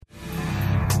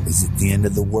Is it the end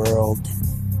of the world?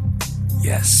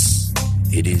 Yes,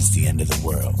 it is the end of the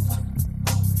world.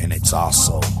 And it's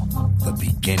also the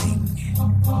beginning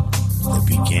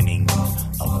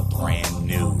of a brand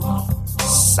new,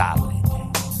 solid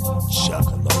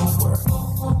Juggalo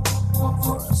world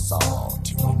for us all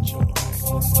to enjoy.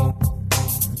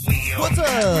 What's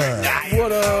up?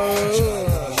 What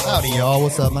up? Howdy, y'all.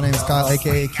 What's up? My name is Kyle,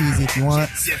 a.k.a. Keezy, if you want.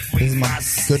 This is my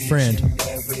good friend.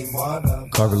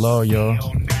 Carver Law, y'all.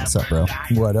 What's up, bro?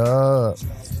 What up?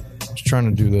 I was trying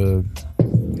to do the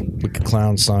wicked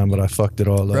clown sign, but I fucked it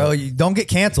all up. Bro, you don't get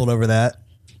canceled over that.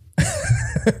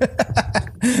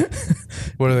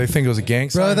 What do they think it was a gang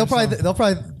sign? Bro, they'll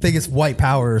probably think it's white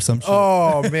power or some shit.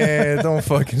 Oh, man, don't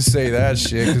fucking say that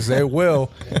shit, because they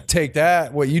will take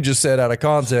that, what you just said, out of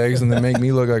context and then make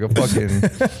me look like a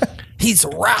fucking... He's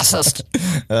racist.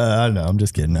 I know. I'm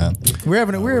just kidding. We're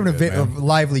having a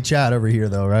lively chat over here,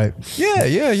 though, right?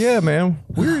 Yeah, man.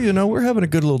 We're having a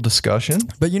good little discussion.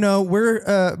 But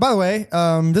we're by the way,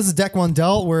 this is Deck One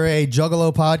Dealt. We're a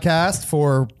Juggalo podcast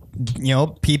for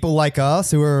people like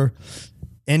us who are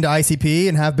into ICP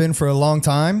and have been for a long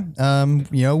time.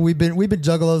 We've been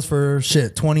Juggalos for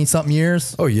 20 something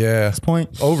years. Oh yeah, at this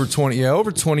point over 20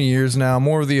 years now.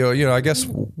 More of the I guess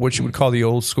what you would call the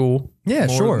old school. Yeah,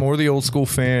 more the old school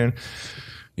fan.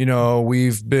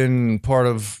 We've been part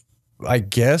of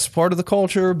the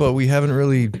culture, but we haven't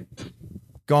really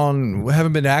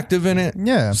haven't been active in it.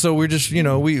 Yeah. So we're just we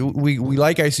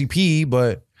like ICP,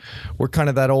 but we're kind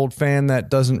of that old fan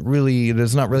that is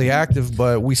not really active,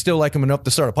 but we still like them enough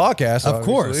to start a podcast. Of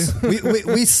course,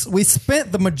 we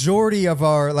spent the majority of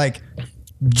our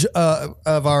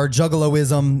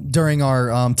juggaloism during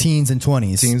our teens and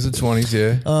 20s.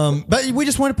 Yeah. But we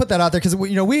just want to put that out there because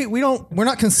we're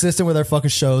not consistent with our fucking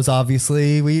shows.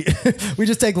 Obviously, we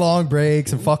just take long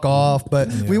breaks and fuck off.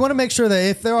 But we want to make sure that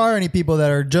if there are any people that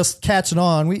are just catching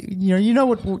on, what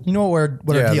our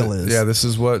deal is. Yeah, this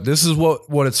is what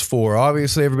it's for.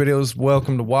 Obviously, everybody is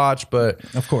welcome to watch, but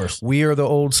of course, we are the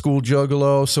old school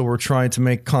juggalo, so we're trying to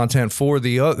make content for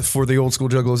the old school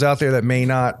juggalos out there that may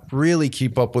not really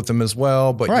keep up with them as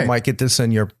well, but you might get this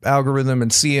in your algorithm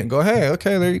and see it and go, hey,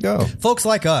 okay, there you go. Folks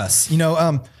like us,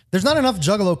 there's not enough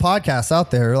Juggalo podcasts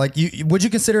out there. Like, would you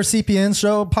consider CPN's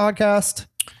show a podcast?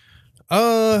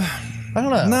 I don't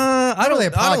know. Nah, I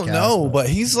don't know, but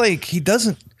he's like, he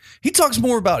talks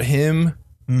more about him.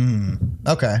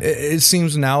 Okay. It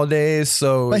seems nowadays.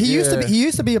 So, but he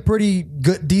used to be a pretty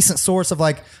good, decent source of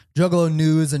like Juggalo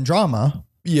news and drama.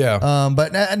 Yeah.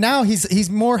 But now he's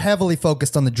more heavily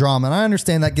focused on the drama, and I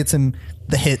understand that gets him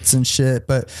the hits and shit.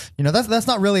 But that's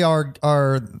not really our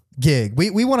gig.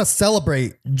 We want to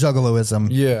celebrate Juggaloism.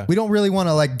 Yeah. We don't really want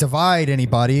to like divide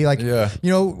anybody. Like,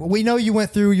 we know you went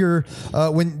through your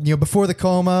before the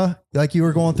coma, like you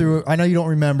were going through. I know you don't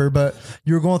remember, but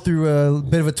you were going through a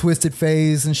bit of a twisted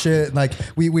phase and shit. Like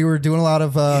we were doing a lot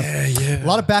of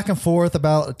back and forth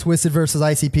about Twisted versus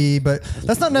ICP, but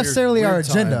that's not necessarily our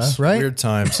agenda, times, right? Weird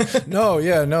times. No.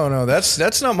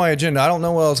 That's not my agenda. I don't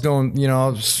know what I was going.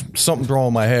 Something wrong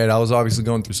in my head. I was obviously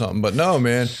going through something, but no,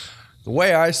 man. The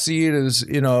way I see it is,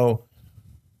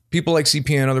 people like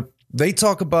CPN, they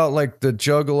talk about like the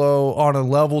Juggalo on a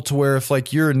level to where if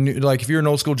like you're if you're an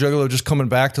old school Juggalo just coming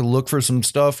back to look for some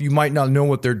stuff, you might not know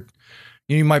what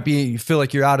you might feel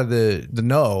like you're out of the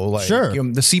know. Like, sure.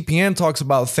 The CPN talks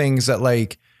about things that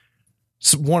like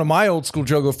one of my old school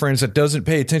Juggalo friends that doesn't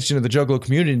pay attention to the Juggalo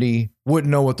community wouldn't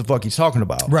know what the fuck he's talking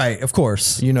about. Right. Of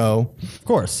course. Of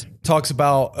course. Talks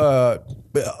about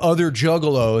other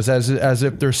Juggalos as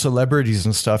if they're celebrities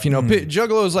and stuff.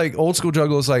 Juggalos, like old school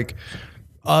Juggalos like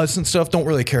us and stuff, don't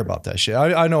really care about that shit.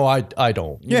 I know I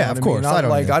don't. Yeah, of course. I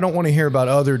don't. I don't want to hear about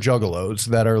other Juggalos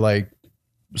that are like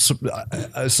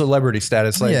celebrity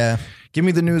status. Like, give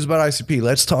me the news about ICP.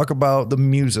 Let's talk about the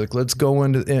music. Let's go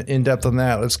in depth on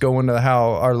that. Let's go into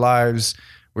how our lives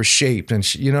were shaped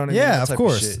and you know what I mean? Yeah, of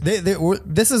course.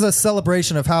 This is a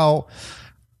celebration of how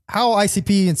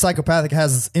ICP and Psychopathic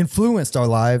has influenced our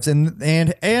lives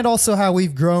and also how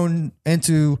we've grown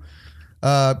into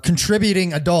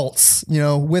contributing adults,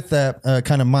 with that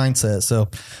kind of mindset. So,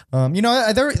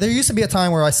 there used to be a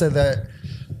time where I said that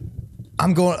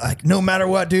I'm going, like, no matter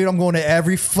what, dude, I'm going to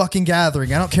every fucking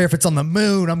gathering. I don't care if it's on the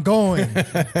moon, I'm going.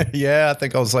 Yeah, I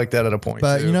think I was like that at a point.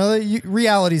 But, too.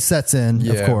 Reality sets in,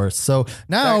 of course. So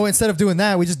now instead of doing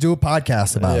that, we just do a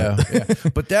podcast about it. Yeah.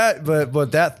 But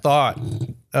that thought,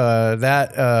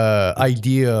 that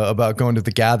idea about going to the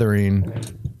gathering,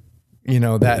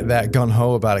 that gung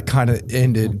ho about it kind of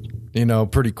ended you know,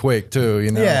 pretty quick too,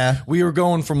 you know. Yeah. We were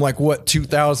going from like what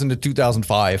 2000 to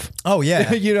 2005. Oh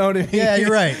yeah. You know what I mean? Yeah,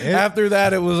 you're right. After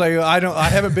that, it was like I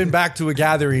haven't been back to a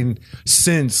gathering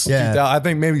since. Yeah. 2000. I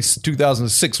think maybe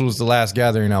 2006 was the last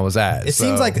gathering I was at. It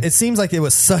seems like it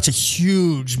was such a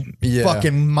huge Yeah.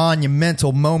 fucking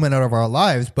monumental moment out of our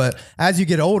lives. But as you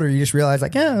get older, you just realize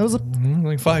like, yeah, it was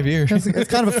like 5 years. it's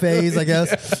kind of a phase, I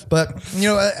guess. But you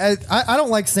know, I don't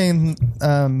like saying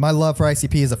my love for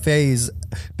ICP is a phase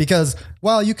because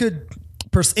while you could,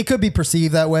 it could be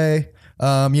perceived that way.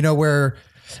 You know, where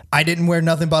I didn't wear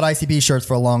nothing but ICP shirts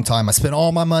for a long time. I spent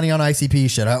all my money on ICP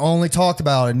shit. I only talked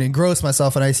about it and engrossed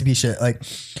myself in ICP shit. Like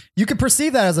you could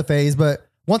perceive that as a phase, but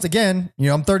once again, you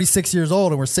know, I'm 36 years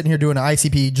old and we're sitting here doing an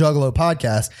ICP Juggalo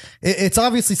podcast. It's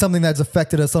obviously something that's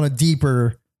affected us on a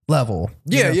deeper level.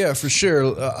 Yeah, for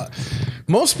sure.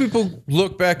 Most people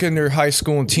look back in their high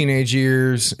school and teenage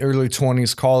years, early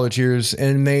 20s, college years,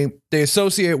 and they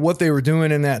associate what they were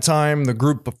doing in that time, the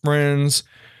group of friends,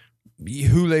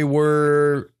 who they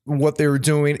were, what they were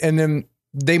doing, and then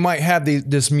they might have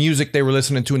this music they were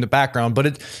listening to in the background,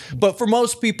 but for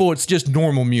most people, it's just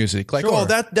normal music. Like, Sure.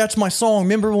 oh, that's my song.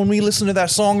 Remember when we listened to that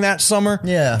song that summer?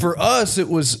 Yeah. For us, it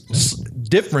was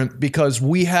different because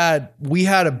we had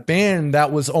a band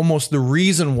that was almost the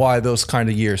reason why those kind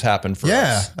of years happened for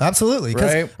Yeah, us. absolutely.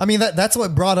 'Cause, Right? I mean, that's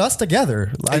what brought us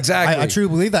together. Exactly. I truly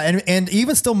believe that. And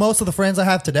even still, most of the friends I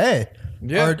have today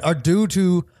are due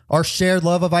to our shared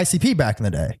love of ICP back in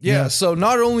the day. Yeah, so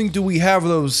not only do we have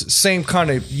those same kind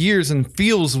of years and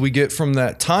feels we get from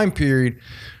that time period,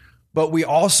 but we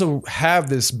also have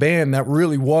this band that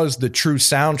really was the true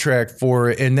soundtrack for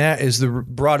it, and that is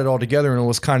brought it all together, and it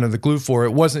was kind of the glue for it.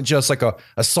 It wasn't just like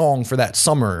a song for that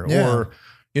summer or,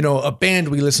 you know, a band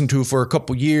we listened to for a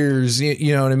couple years,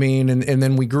 you know what I mean? And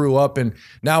then we grew up, and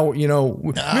now, you know,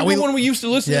 remember when we used to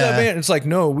listen to that band? It's like,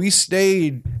 no, we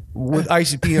stayed with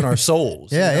ICP in our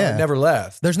souls. Yeah, you know, yeah. it never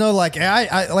left. There's no like,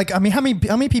 I mean, how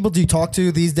many people do you talk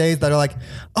to these days that are like,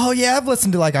 oh yeah, I've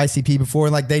listened to like ICP before,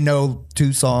 and like they know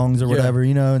 2 songs or whatever,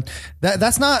 you know? And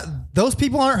that's not, those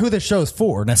people aren't who this show's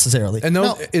for necessarily. And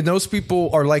those people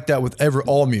are like that with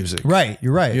all music. Right,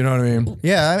 you're right. You know what I mean?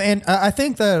 Yeah, and I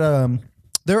think that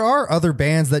there are other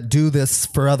bands that do this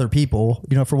for other people,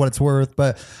 you know, for what it's worth.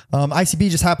 But ICP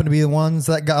just happened to be the ones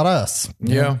that got us.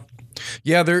 Yeah.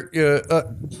 Yeah,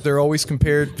 they're always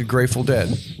compared to Grateful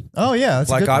Dead. Oh yeah,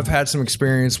 that's Like good. I've had some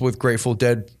experience with Grateful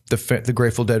Dead, the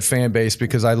Grateful Dead fan base,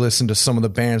 because I listen to some of the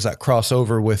bands that cross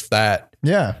over with that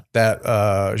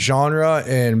genre,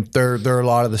 and there are a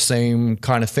lot of the same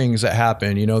kind of things that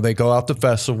happen. You know, they go out to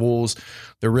festivals.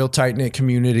 They're real tight knit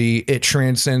community. It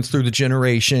transcends through the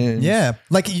generations. Yeah,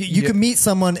 like you can meet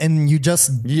someone and you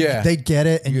just they get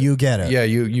it and you get it. Yeah,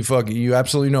 you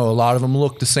absolutely know. A lot of them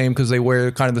look the same because they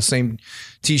wear kind of the same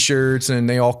t-shirts, and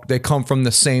they come from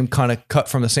the same kind of cut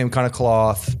from the same kind of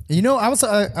cloth. You know, I was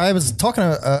talking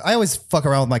to I always fuck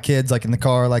around with my kids like in the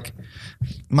car. Like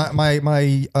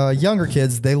my younger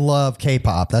kids, they love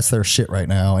K-pop. That's their shit right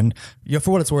now. And you know,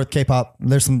 for what it's worth, K-pop,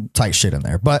 there's some tight shit in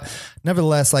there. But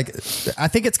nevertheless, like I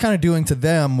think it's kind of doing to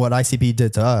them what ICP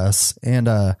did to us. And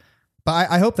but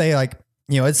I hope they like,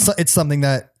 you know, it's something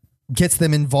that gets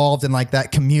them involved in like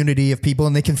that community of people,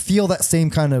 and they can feel that same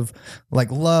kind of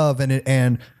like love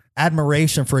and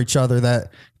admiration for each other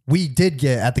that we did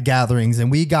get at the gatherings and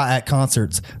we got at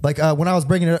concerts. Like when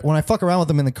I fuck around with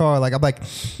them in the car, like I'm like,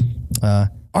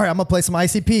 all right, I'm gonna play some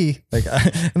ICP. Like,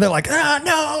 and they're like,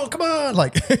 no, come on.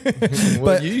 Like, Well,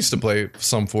 but you used to play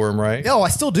some for him, right? oh, I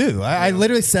still do. I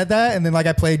literally said that, and then like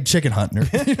I played Chicken Hunt.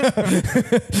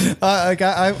 Like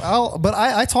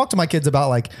I talk to my kids about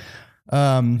like,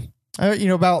 you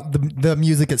know, about the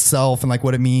music itself and like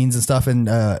what it means and stuff. And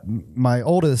my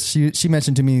oldest, she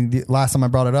mentioned to me the last time I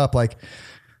brought it up, like,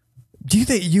 do you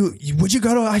think would you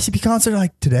go to an ICP concert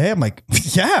like today? I'm like,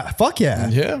 yeah, fuck yeah.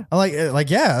 Yeah. I'm like,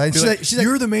 yeah. And she's like,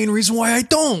 you're the main reason why I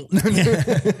don't.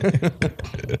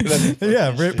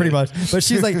 yeah, pretty much. But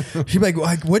she's like,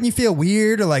 wouldn't you feel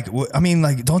weird or like, I mean,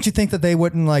 like, don't you think that they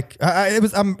wouldn't like?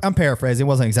 I'm paraphrasing. It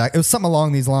wasn't exact. It was something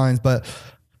along these lines, but.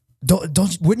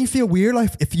 Wouldn't you feel weird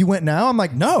like if you went now? I'm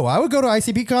like, no, I would go to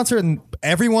ICP concert and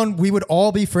we would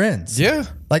all be friends. Yeah.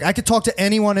 Like I could talk to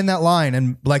anyone in that line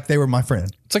and like they were my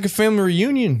friend. It's like a family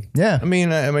reunion. Yeah. I mean,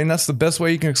 that's the best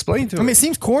way you can explain to it. I mean, it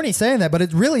seems corny saying that, but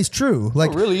it really is true.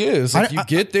 Like It really is. Like you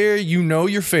get there, you know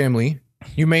your family.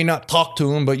 You may not talk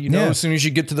to them, but as soon as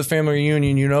you get to the family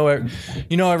reunion, you know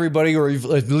everybody, or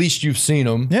at least you've seen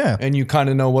them. Yeah. And you kind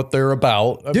of know what they're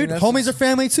about. Dude, homies are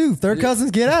family too. Third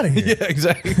cousins, get out of here. Yeah,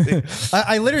 exactly.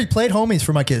 I literally played homies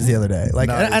for my kids the other day. Like,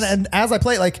 Nice. and as I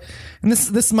played, like, and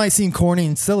this might seem corny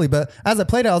and silly, but as I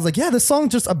played it, I was like, yeah, this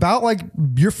song's just about like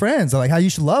your friends, like how you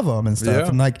should love them and stuff. Yeah.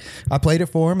 And like, I played it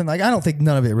for them, and like, I don't think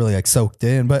none of it really like soaked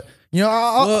in, but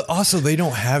Well, also they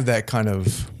don't have that kind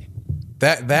of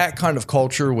that kind of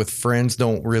culture with friends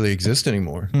don't really exist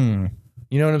anymore. You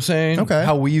know what I'm saying? Okay.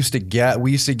 How we used to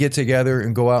get together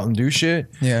and go out and do shit.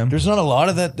 Yeah. There's not a lot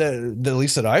of that at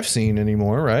least that I've seen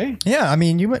anymore, right? yeah, I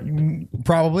mean, you might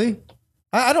probably.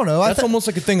 I don't know. That's almost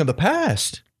like a thing of the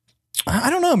past.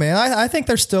 I don't know, man. I think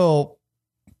they're still.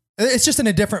 It's just in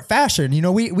a different fashion. You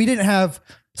know, we didn't have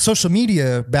social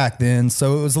media back then,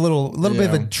 so it was a little bit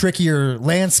of a trickier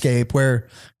landscape where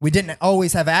we didn't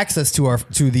always have access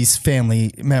to these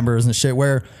family members and shit.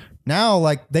 Where now,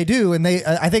 like, they do, and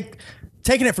I think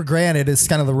taking it for granted is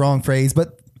kind of the wrong phrase,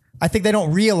 but I think they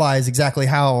don't realize exactly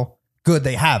how good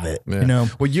they have it. Yeah. You know,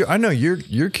 Well, I know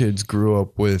your kids grew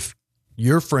up with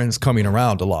your friends coming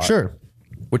around a lot. sure.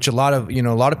 Which a lot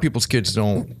of people's kids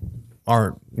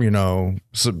aren't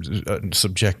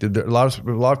subjected. A lot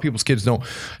of people's kids don't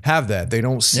have that. They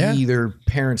don't see their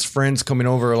parents' friends coming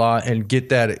over a lot and get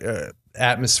that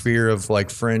atmosphere of like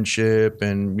friendship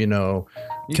and you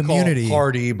Community. call it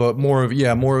party, but more of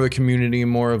a community,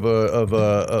 more of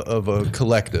a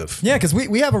collective. Yeah, because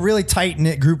we have a really tight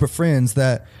knit group of friends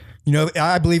that,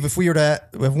 I believe if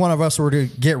one of us were to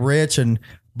get rich and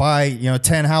buy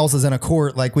 10 houses and a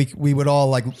court, like we would all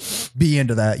like be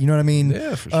into that. You know what I mean?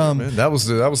 Yeah, for sure, man. That was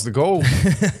the goal.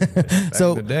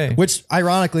 So, in the day. which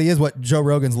ironically is what Joe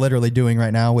Rogan's literally doing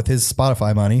right now with his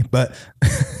Spotify money. But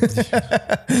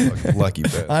Lucky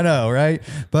bet. I know, right?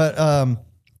 But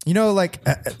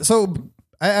so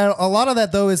a lot of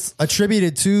that though is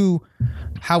attributed to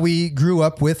how we grew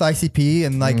up with ICP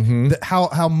and like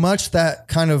how much that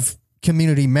kind of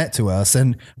community meant to us,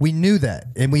 and we knew that,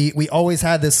 and we always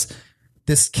had this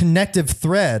connective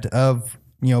thread of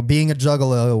being a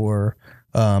juggalo or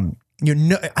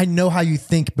I know how you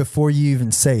think before you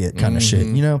even say it kind of shit,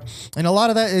 and a lot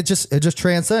of that it just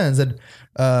transcends. And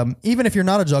even if you're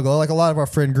not a juggalo, like a lot of our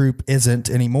friend group isn't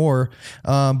anymore,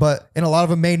 and a lot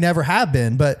of them may never have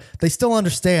been, but they still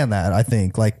understand that, I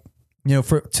think, like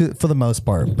for the most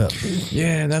part. But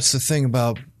yeah, that's the thing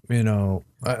about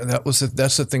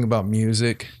that's the thing about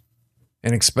music,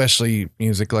 and especially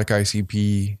music like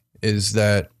ICP, is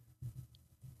that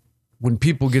when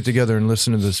people get together and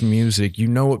listen to this music,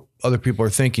 what other people are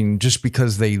thinking just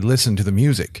because they listen to the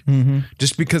music,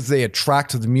 just because they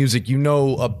attract to the music,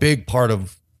 a big part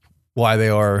of why they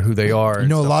are who they are. a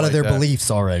lot of their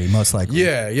beliefs already, most likely.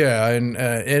 Yeah, and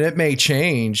it may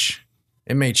change.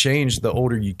 It may change the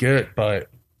older you get, but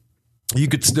you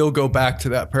could still go back to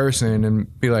that person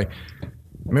and be like,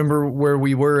 remember where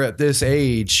we were at this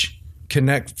age,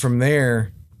 connect from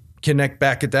there, connect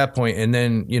back at that point, and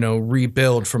then,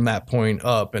 rebuild from that point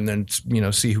up, and then,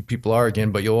 see who people are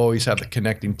again. But you'll always have the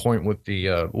connecting point with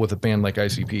with a band like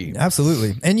ICP.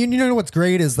 Absolutely. And you know what's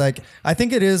great is like, I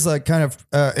think it is like kind of,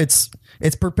 it's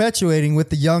perpetuating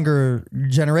with the younger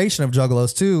generation of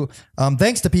juggalos too.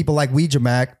 Thanks to people like Ouija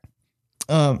Mac,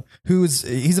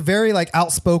 he's a very like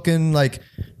outspoken, like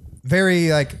very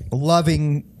like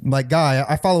loving like guy.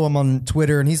 I follow him on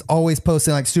Twitter, and he's always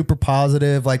posting like super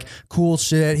positive, like cool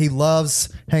shit. He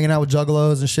loves hanging out with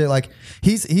juggalos and shit. Like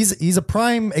he's a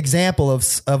prime example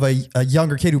of a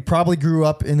younger kid who probably grew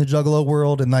up in the juggalo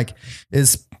world and like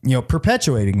is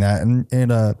perpetuating that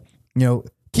and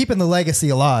keeping the legacy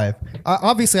alive.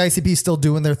 Obviously ICP is still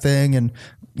doing their thing, and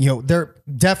they're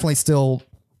definitely still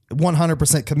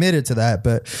 100% committed to that,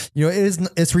 but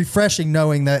it's refreshing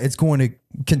knowing that it's going to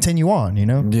continue on.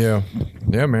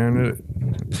 Yeah, man.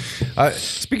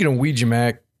 Speaking of Ouija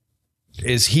Mac,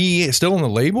 is he still on the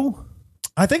label?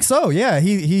 I think so. Yeah,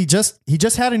 he just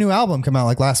had a new album come out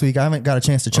like last week. I haven't got a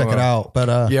chance to check it out, but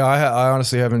I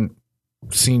honestly haven't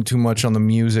seen too much on the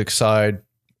music side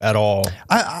at all.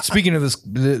 Speaking of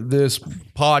this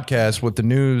podcast with the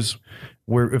news,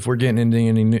 if we're getting into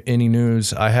any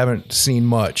news, I haven't seen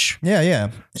much.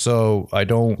 Yeah. So I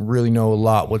don't really know a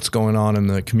lot what's going on in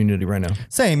the community right now.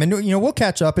 Same, and we'll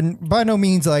catch up. And by no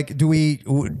means like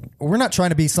we're not trying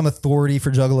to be some authority for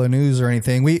Juggalo news or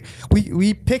anything. We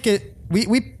pick it.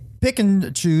 We pick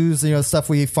and choose stuff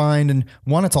we find and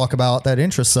want to talk about that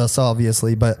interests us,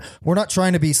 obviously. But we're not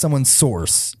trying to be someone's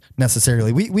source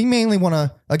necessarily. We mainly want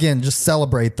to again just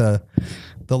celebrate the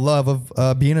love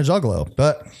of being a juggalo.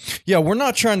 But yeah, we're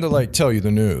not trying to like tell you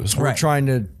the news. We're Right. trying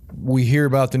to we hear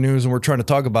about the news and we're trying to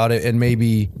talk about it and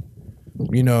maybe,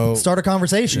 start a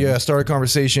conversation. Yeah, start a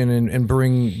conversation and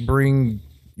bring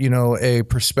a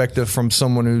perspective from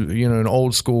someone who, an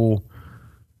old school,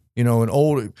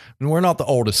 we're not the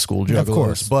oldest school juggalos, of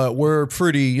course, but we're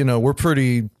pretty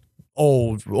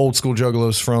old school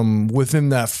juggalos from within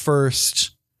that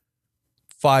first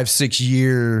 5-6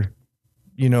 year,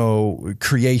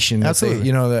 creation.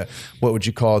 Absolutely. That what would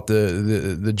you call it?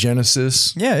 The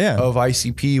genesis of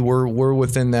ICP. We're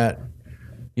within that,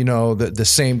 the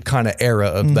same kind of era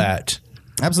of that.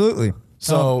 Absolutely.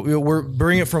 So we're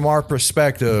bringing it from our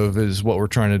perspective is what we're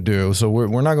trying to do. So we're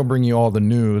not going to bring you all the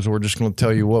news. We're just going to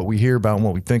tell you what we hear about and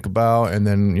what we think about, and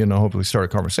then hopefully start a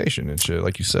conversation and shit,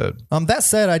 like you said. That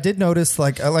said, I did notice,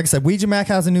 like I said, Ouija Mac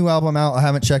has a new album out. I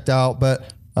haven't checked out,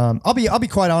 but I'll be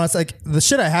quite honest. Like the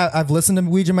shit I've listened to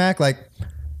Ouija Mac, like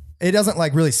it doesn't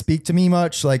like really speak to me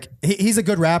much. Like he's a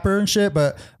good rapper and shit,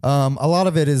 but a lot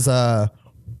of it is I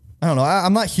don't know.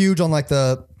 I'm not huge on like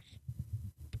the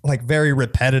like very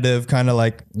repetitive kind of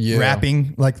like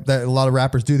rapping like that a lot of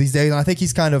rappers do these days. And I think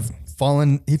he's kind of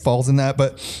falls in that.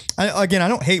 But I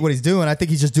don't hate what he's doing. I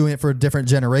think he's just doing it for a different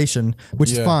generation,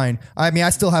 which is fine. I mean, I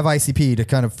still have ICP to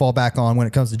kind of fall back on when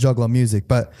it comes to Juggalo music.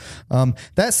 But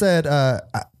that said,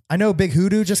 I know Big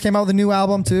Hoodoo just came out with a new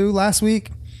album too last week.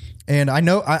 And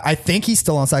I think he's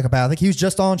still on Psychopathic. He was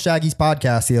just on Shaggy's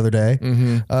podcast the other day.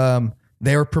 Mm-hmm.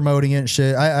 They were promoting it and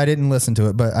shit. I didn't listen to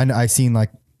it, but I seen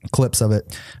like clips of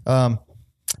it.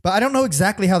 But I don't know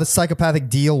exactly how the Psychopathic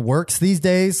deal works these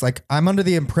days. Like I'm under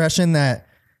the impression that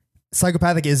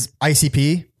Psychopathic is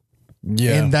ICP.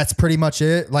 Yeah. And that's pretty much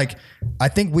it. Like I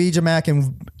think Ouija Mac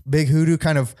and Big Hoodoo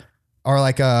kind of are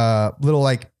like a little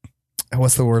like,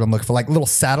 what's the word I'm looking for? Like little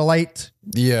satellite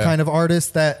kind of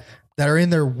artists that are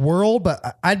in their world.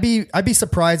 But I'd be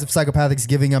surprised if Psychopathic's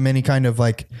giving them any kind of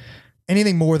like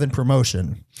anything more than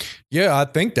promotion. Yeah. I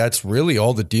think that's really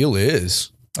all the deal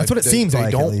is. That's what it seems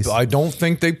like. At least. I don't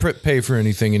think they pay for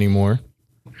anything anymore,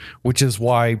 which is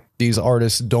why these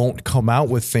artists don't come out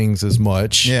with things as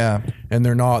much. Yeah. And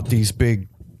they're not these big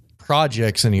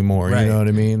projects anymore. Right. You know what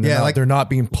I mean? They're not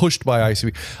being pushed by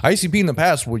ICP. ICP in the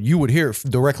past, what you would hear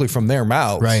directly from their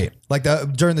mouths. Right. Like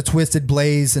during the Twisted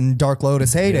Blaze and Dark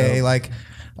Lotus heyday, like,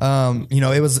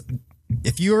 it was,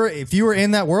 if you were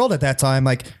in that world at that time,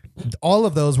 like, all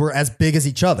of those were as big as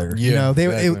each other.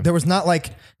 There was not like,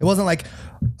 it wasn't like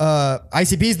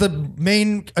ICP's the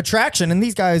main attraction and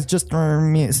these guys just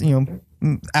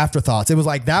afterthoughts. It was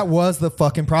like that was the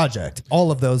fucking project.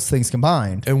 All of those things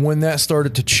combined. And when that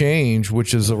started to change,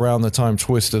 which is around the time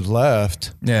Twisted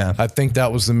left, I think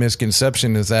that was the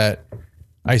misconception, is that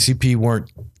ICP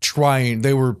weren't trying,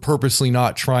 they were purposely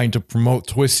not trying to promote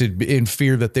Twisted in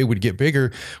fear that they would get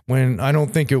bigger, when I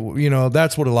don't think it,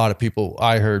 that's what a lot of people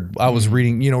I heard. I was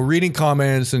reading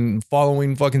comments and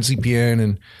following fucking CPN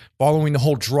and following the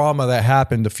whole drama that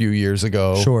happened a few years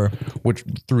ago. Sure. Which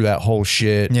through that whole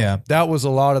shit. Yeah. That was a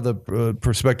lot of the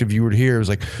perspective you would hear. It was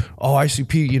like, oh,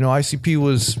 ICP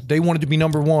was, they wanted to be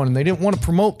number one and they didn't want to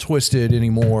promote Twisted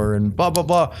anymore and blah, blah,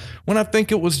 blah. When I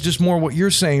think it was just more what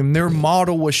you're saying. Their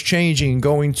model was changing,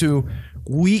 going to,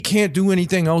 we can't do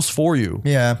anything else for you.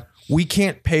 Yeah. We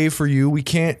can't pay for you. We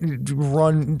can't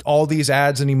run all these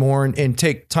ads anymore and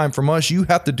take time from us. You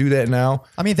have to do that now.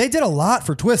 I mean, they did a lot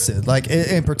for Twisted, like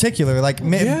in particular, like,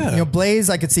 Blaze,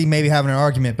 I could see maybe having an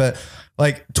argument, but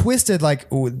like Twisted, like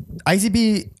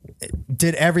ICP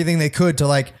did everything they could to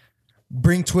like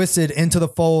bring Twisted into the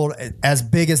fold as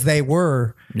big as they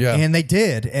were. Yeah. And they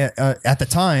did at the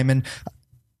time. And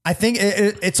I think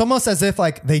it's almost as if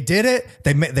like they did it,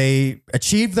 they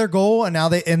achieved their goal, and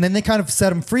then they kind of set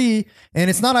them free.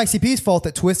 And it's not ICP's fault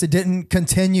that Twisted didn't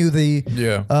continue the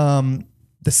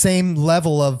same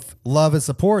level of love and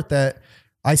support that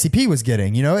ICP was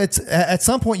getting. It's at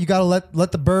some point you got to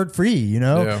let the bird free.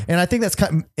 And I think that's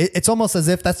it's almost as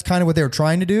if that's kind of what they were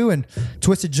trying to do, and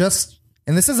Twisted just.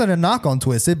 And this isn't a knock on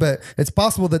Twisted, but it's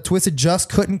possible that Twisted just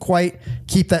couldn't quite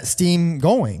keep that steam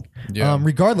going,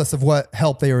 regardless of what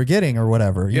help they were getting or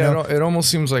whatever. You know? It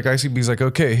almost seems like ICB's like,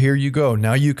 okay, here you go.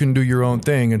 Now you can do your own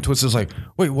thing. And Twisted's like,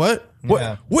 wait, what? What?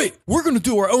 Yeah. Wait, we're going to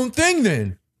do our own thing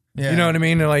then. Yeah. You know what I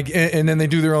mean? And then they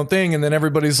do their own thing, and then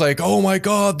everybody's like, oh my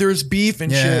God, there's beef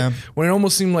and shit. When it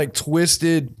almost seemed like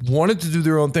Twisted wanted to do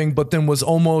their own thing, but then was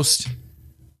almost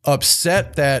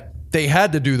upset that they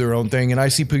had to do their own thing, and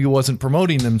ICP wasn't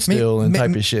promoting them still,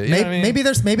 type of shit. You know what I mean?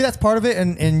 Maybe that's part of it.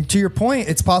 And to your point,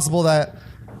 it's possible that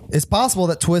it's possible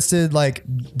that Twisted like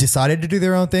decided to do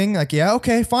their own thing. Like, yeah,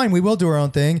 okay, fine, we will do our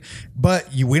own thing, but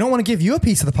we don't want to give you a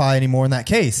piece of the pie anymore in that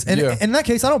case. And in that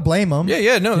case, I don't blame them.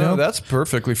 No, that's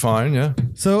perfectly fine. Yeah.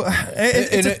 So,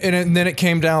 and then it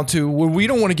came down to, well, we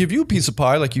don't want to give you a piece of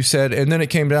pie, like you said. And then it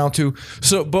came down to,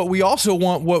 but we also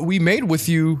want what we made with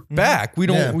you back. We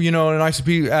don't, and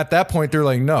ICP at that point, they're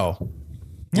like, no,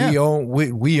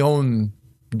 we own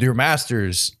your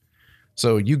masters.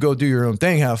 So you go do your own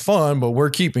thing, have fun, but we're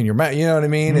keeping your you know what I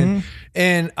mean?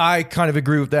 And I kind of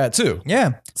agree with that too.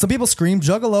 Yeah. Some people scream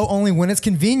Juggalo only when it's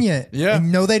convenient. Yeah.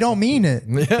 And no, they don't mean it.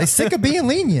 Yeah. They sick of being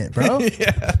lenient, bro.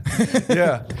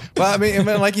 Yeah. Well, I mean,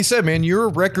 like you said, man, you're a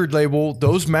record label.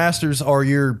 Those masters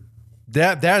are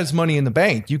that is money in the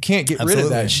bank. You can't get rid of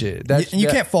that shit. You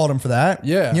can't fault them for that.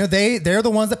 Yeah. They're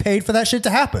the ones that paid for that shit to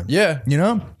happen. Yeah.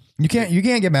 You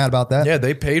can't get mad about that. Yeah,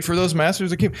 they paid for those masters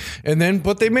to keep,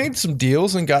 but they made some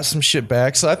deals and got some shit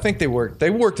back. So I think they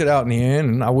worked it out in the end,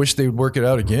 and I wish they'd work it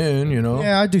out again.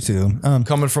 Yeah, I do too.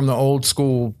 Coming from the old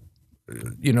school,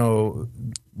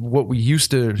 what we used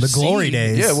to the glory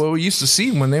days. Yeah, what we used to see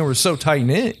when they were so tight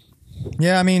knit.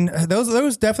 Yeah, I mean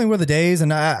those definitely were the days,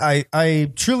 and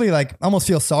I truly like almost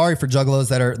feel sorry for juggalos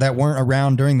that weren't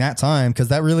around during that time, because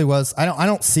that really was. I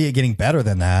don't see it getting better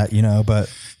than that,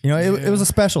 but it was a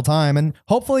special time, and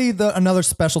hopefully another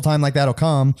special time like that'll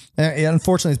come. And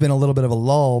unfortunately, it's been a little bit of a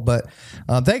lull, but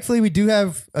thankfully we do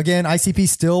have again ICP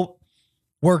still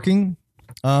working.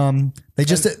 They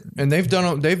just and they've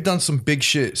done some big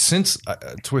shit since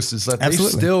Twisted's left. They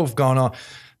still have gone on.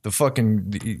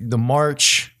 The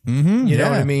march, you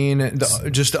know what I mean? A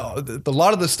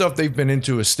lot of the stuff they've been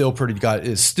into is still pretty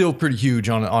huge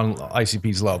on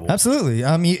ICP's level. Absolutely.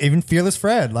 Even Fearless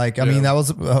Fred, mean, that was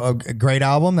a great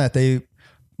album that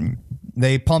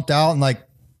they pumped out and like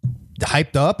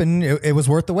hyped up, and it was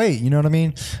worth the wait. You know what I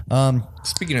mean?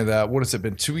 Speaking of that, what has it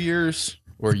been? 2 years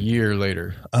or a year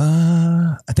later?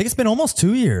 I think it's been almost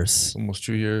 2 years. Almost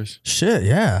 2 years. Shit.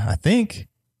 Yeah, I think.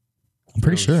 I'm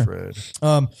pretty sure. Fred.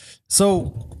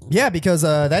 So yeah, because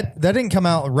that didn't come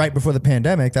out right before the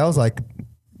pandemic. That was like,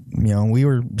 we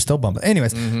were still bumping.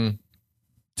 Anyways, to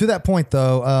that point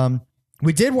though,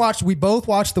 we both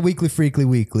watched the Weekly Freakly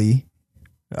Weekly.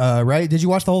 Right? Did you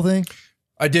watch the whole thing?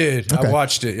 I did. Okay. I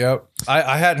watched it. Yep.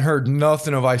 I hadn't heard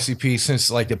nothing of ICP since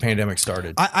like the pandemic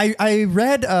started. I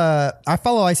read. I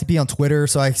follow ICP on Twitter,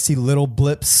 so I see little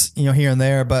blips, here and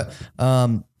there. But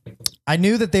I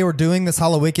knew that they were doing this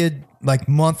HalloWicked like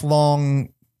month-long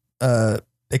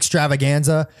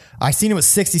extravaganza. I seen it was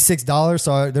 $66,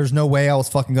 so there's no way I was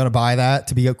fucking going to buy that,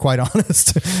 to be quite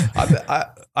honest.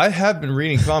 I have been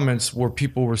reading comments where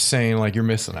people were saying like you're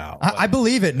missing out. I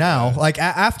believe it now. Like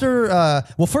after,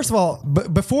 first of all,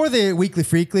 before the Weekly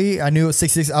Freakly, I knew it was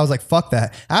 $66. I was like, fuck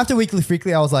that. After Weekly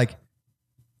Freakly, I was like,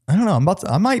 I don't know.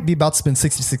 I might be about to spend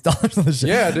 $66 on this shit.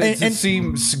 Yeah, and see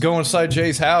go inside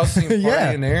Jay's house, see him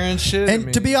partying there and shit.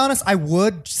 And to be honest, I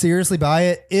would seriously buy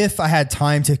it if I had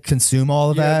time to consume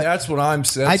all of that. That's what I'm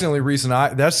saying. That's the only reason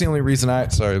I.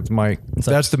 Sorry, Mike.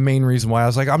 That's the main reason why I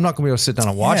was like, I'm not gonna be able to sit down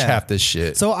and watch half this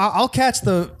shit. So I'll catch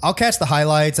the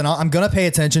highlights, and I'm gonna pay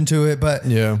attention to it. But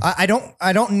I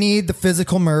don't need the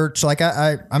physical merch. Like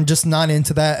I'm just not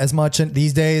into that as much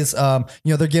these days.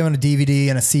 They're giving a DVD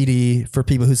and a CD for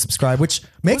people who subscribe, which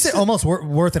makes it almost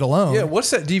worth it alone. Yeah,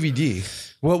 what's that DVD?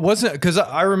 What was it? Because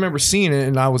I remember seeing it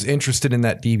and I was interested in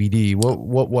that DVD.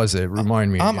 What was it?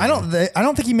 Remind me. I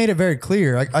don't think he made it very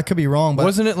clear. I could be wrong, but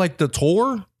wasn't it like the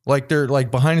tour? Like they're like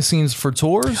behind the scenes for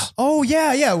tours? Oh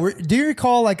yeah. Do you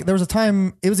recall like there was a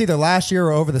time, it was either last year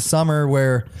or over the summer,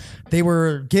 where they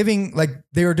were doing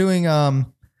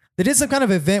they did some kind of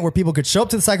event where people could show up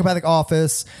to the Psychopathic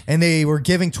office and they were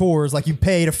giving tours, like you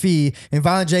paid a fee, and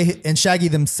Violent J and Shaggy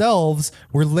themselves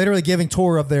were literally giving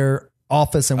tour of their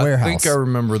office and warehouse. I think I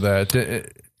remember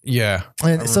that. Yeah.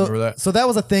 And so that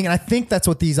was a thing. And I think that's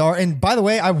what these are. And by the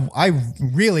way, I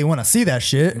really want to see that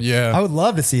shit. Yeah. I would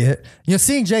love to see it.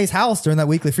 Seeing Jay's house during that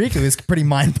Weekly Freakly was pretty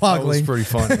mind boggling. That was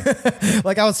pretty funny.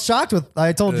 Like I was shocked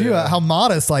I told you how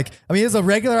modest, it's a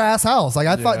regular ass house. Like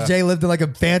I thought Jay lived in like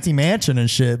a fancy mansion and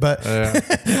shit, but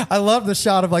I love the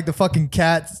shot of like the fucking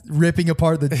cat ripping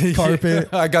apart the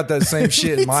carpet. I got that same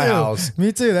shit in my house.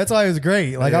 Me too. That's why it was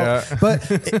great. Like,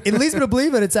 but it leads me to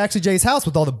believe that it's actually Jay's house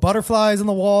with all the butterflies on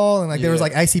the wall. And like there was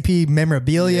like ICP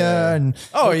memorabilia and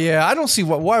I don't see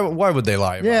why would they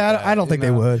lie about that? I don't think they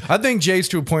would. I think Jay's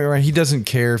to a point where he doesn't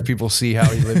care if people see how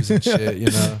he lives and shit,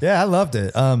 Yeah, I loved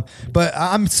it. But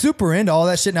I'm super into all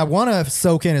that shit, and I want to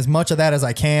soak in as much of that as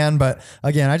I can, but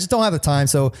again, I just don't have the time.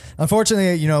 So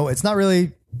unfortunately, it's not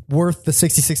really worth the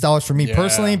 $66 for me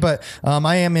personally, but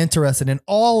I am interested in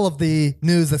all of the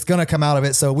news that's going to come out of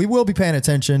it. So we will be paying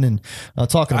attention and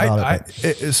talking about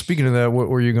it. Speaking of that, where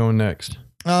are you going next?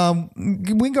 We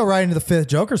can go right into the 5th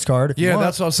Joker's card. If you want.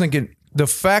 That's what I was thinking. The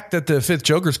fact that the 5th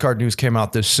Joker's card news came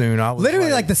out this soon, I was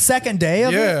literally like the second day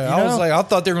of it. Yeah, I was like, I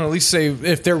thought they were going to at least say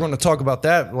if they were going to talk about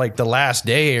that like the last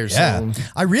day or something.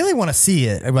 I really want to see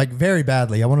it, like very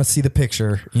badly. I want to see the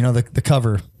picture, the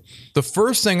cover. The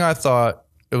first thing I thought,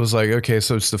 it was like, okay,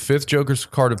 so it's the 5th Joker's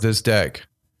card of this deck.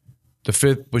 The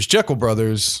 5th was Jekyll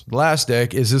Brothers. Last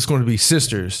deck, is this going to be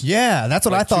sisters? Yeah, that's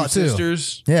what I thought too.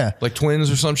 Sisters? Yeah. Like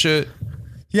twins or some shit?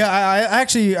 Yeah,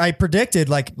 I predicted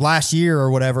like last year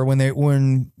or whatever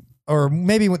or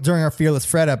maybe during our Fearless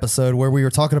Fred episode where we were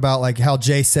talking about like how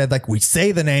Jay said like we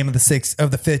say the name of the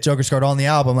 5th Joker's card on the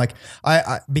album, like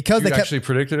because they actually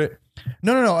predicted it.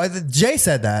 No. Jay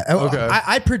said that. Okay.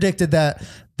 I predicted that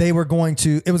it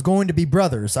was going to be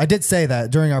brothers. I did say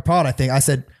that during our pod. I think I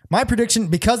said my prediction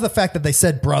because of the fact that they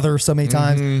said brother so many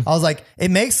times. I was like,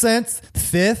 it makes sense.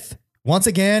 5th, once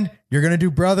again, you're gonna do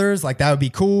brothers. Like that would be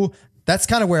cool. That's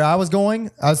kind of where I was going.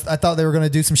 I thought they were going to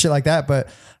do some shit like that, but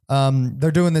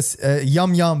they're doing this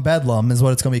Yum Yum Bedlam is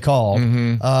what it's going to be called.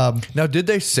 Now, did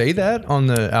they say that on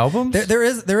the album? There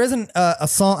isn't a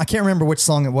song. I can't remember which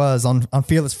song it was on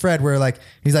Fearless Fred where like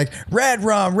he's like red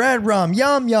rum,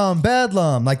 yum yum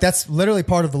bedlam. Like that's literally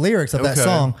part of the lyrics of that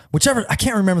song. Whichever I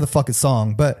can't remember the fucking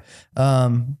song, but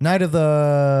Night of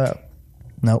the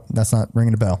nope, that's not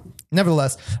ringing a bell.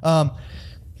 Nevertheless.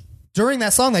 During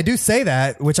that song, they do say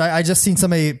that, which I just seen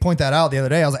somebody point that out the other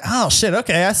day. I was like, oh shit,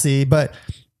 okay, I see. But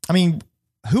I mean,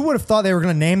 who would have thought they were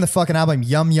going to name the fucking album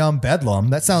Yum Yum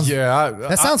Bedlam? That sounds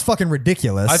sounds fucking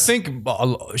ridiculous. I think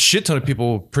a shit ton of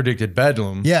people predicted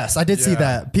Bedlam. Yes, I did see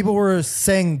that. People were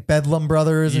saying Bedlam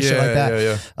Brothers and shit like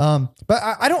that. But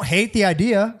I don't hate the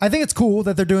idea. I think it's cool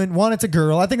that they're doing one. It's a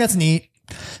girl. I think that's neat.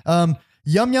 Yum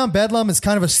Yum Bedlam is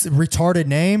kind of a retarded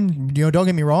name. Don't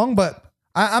get me wrong, but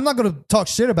I'm not going to talk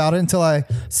shit about it until I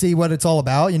see what it's all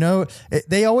about.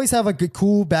 They always have a good,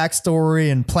 cool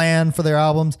backstory and plan for their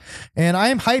albums. And I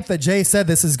am hyped that Jay said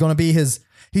this is going to be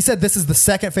he said this is the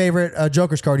second favorite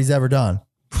Joker's card he's ever done.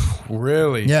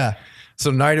 Really? Yeah.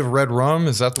 So Night of Red Rum,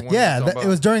 is that the one? Yeah, it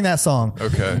was during that song.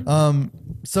 Okay.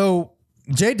 So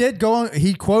Jay did go on,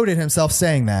 he quoted himself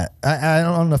saying that. I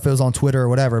don't know if it was on Twitter or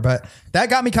whatever, but that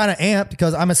got me kind of amped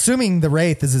because I'm assuming the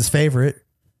Wraith is his favorite,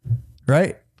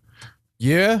 right?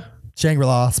 Yeah,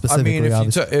 Shangri-La specifically. I mean,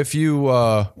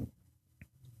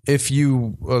 if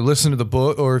you listen to the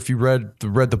book or if you read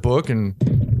the book, and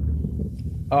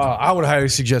I would highly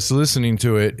suggest listening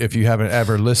to it if you haven't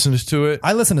ever listened to it.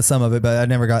 I listened to some of it, but I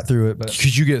never got through it.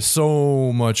 Because you get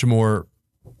so much more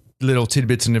little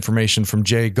tidbits and information from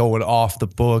Jay going off the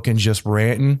book and just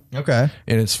ranting. Okay,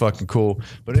 and it's fucking cool.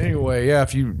 But anyway,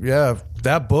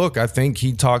 that book, I think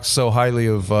he talks so highly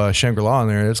of Shangri-La in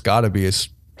there. It's got to be his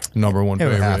number one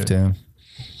favorite. Have to.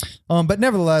 But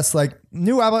nevertheless, like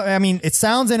new album. I mean, it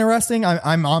sounds interesting.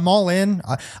 I'm all in.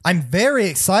 I'm very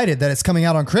excited that it's coming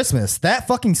out on Christmas that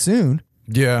fucking soon.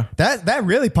 Yeah, that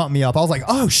really pumped me up. I was like,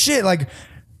 oh shit, like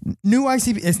new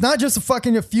ICP. It's not just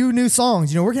a few new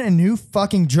songs. We're getting a new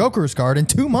fucking Joker's card in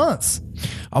 2 months.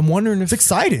 I'm wondering if it's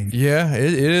exciting. Yeah,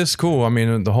 it is cool. I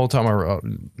mean, the whole time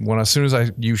as soon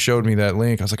as you showed me that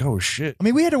link, I was like, oh shit. I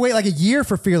mean, we had to wait like a year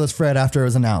for Fearless Fred after it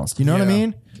was announced. You know what I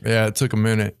mean? Yeah, it took a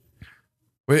minute.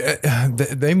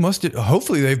 They must.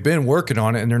 Hopefully, they've been working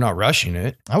on it and they're not rushing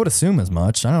it. I would assume as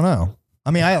much. I don't know. I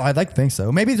mean, I'd like to think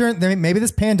so. Maybe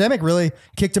this pandemic really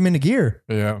kicked them into gear.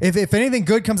 Yeah. If anything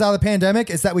good comes out of the pandemic,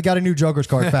 it's that we got a new Joker's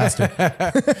card faster.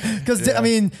 Because I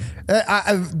mean,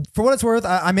 for what it's worth,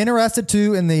 I'm interested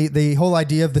too in the whole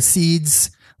idea of the seeds.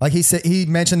 Like he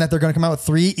mentioned that they're going to come out with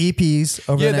 3 EPs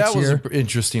over the next year. Yeah, that was an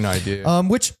interesting idea.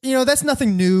 Which that's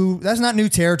nothing new. That's not new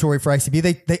territory for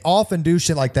ICP. They often do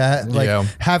shit like that. Like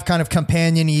have kind of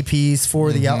companion EPs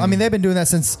for the album. I mean, they've been doing that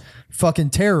since fucking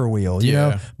Terror Wheel. You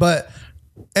know, but.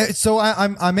 So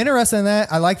I'm interested in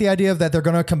that. I like the idea of that they're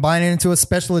going to combine it into a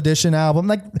special edition album.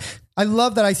 Like I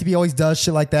love that ICP always does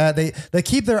shit like that. They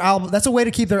keep their album. That's a way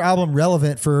to keep their album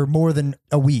relevant for more than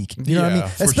a week. You know what I mean?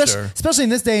 Especially in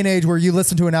this day and age where you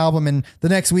listen to an album and the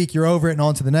next week you're over it and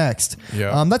on to the next.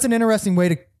 Yeah. That's an interesting way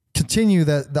to continue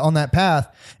on that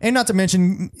path, and not to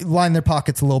mention line their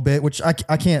pockets a little bit, which I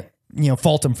can't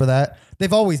fault them for that.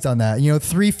 They've always done that.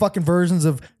 3 fucking versions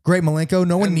of Great Malenko.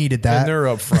 No one needed that. And they're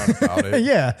upfront about it.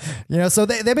 Yeah. So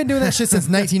they've been doing that shit since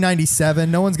 1997.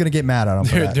 No one's going to get mad at them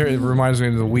for that. It reminds me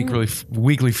of the Weekly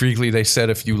Freakly. They said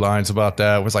a few lines about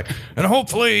that. It was like, and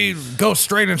hopefully go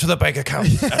straight into the bank account.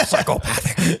 That's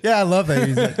psychopathic. Yeah, I love that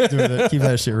he's doing that, keep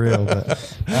that shit real. But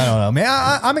I don't know, man.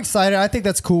 I'm excited. I think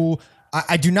that's cool.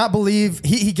 I do not believe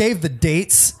he gave the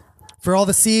dates for all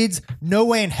the seeds. No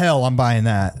way in hell I'm buying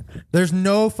that. There's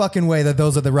no fucking way that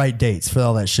those are the right dates for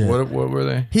all that shit. What were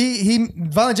they?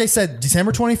 Violent J said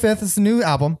December 25th is the new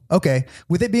album. Okay.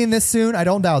 With it being this soon, I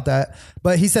don't doubt that.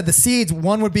 But he said the seeds,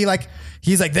 one would be like,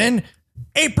 he's like, then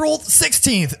April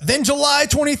 16th, then July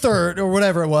 23rd or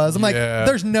whatever it was. I'm like,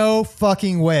 there's no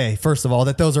fucking way, first of all,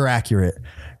 that those are accurate.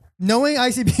 Knowing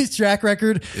ICP's track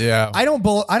record, I don't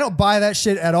buy that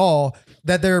shit at all,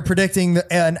 that they're predicting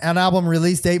an album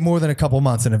release date more than a couple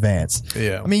months in advance.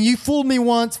 Yeah. I mean, you fooled me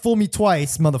once, fooled me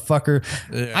twice, motherfucker.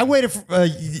 Yeah. I waited for a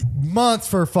month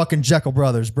for fucking Jekyll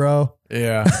Brothers, bro.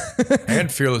 Yeah.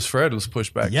 And Fearless Fred was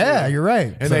pushed back. Yeah, too. You're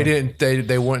right. And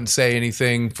they wouldn't say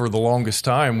anything for the longest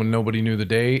time when nobody knew the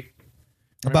date.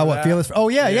 About what? Fearless? Oh,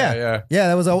 yeah.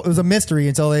 That was it was a mystery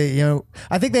until they,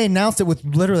 I think they announced it with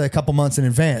literally a couple months in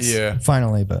advance. Yeah.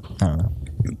 Finally, but I don't know.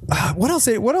 What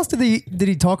else did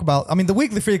he talk about? I mean, the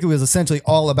Weekly Freakly was essentially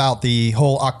all about the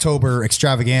whole October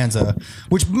extravaganza,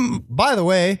 which, by the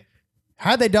way,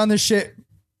 had they done this shit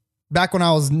back when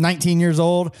I was 19 years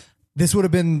old, this would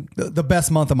have been the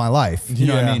best month of my life. You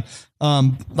know what I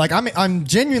mean? Like I'm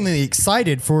genuinely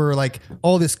excited for like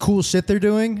all this cool shit they're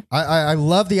doing. I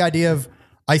love the idea of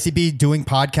ICP doing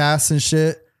podcasts and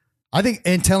shit. I think,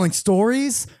 and telling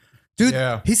stories. Dude,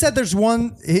 he said there's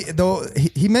one,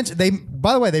 he mentioned,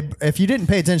 by the way, if you didn't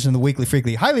pay attention to the Weekly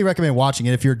Freakly, highly recommend watching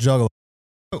it if you're a juggler.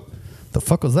 Oh, the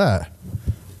fuck was that?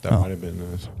 That might have been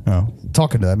this. Oh,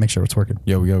 talking to that, make sure it's working.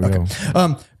 Yo.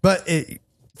 But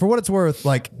for what it's worth,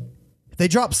 like, they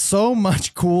dropped so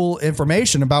much cool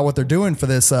information about what they're doing for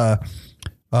this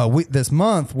this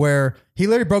month, where he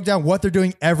literally broke down what they're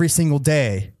doing every single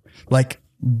day, like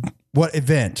what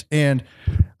event. And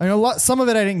I know some of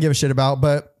it I didn't give a shit about,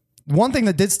 but one thing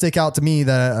that did stick out to me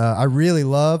that I really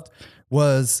loved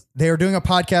was they were doing a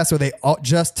podcast where they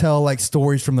just tell like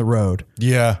stories from the road.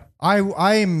 Yeah,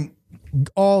 I'm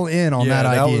all in on that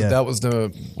idea. That was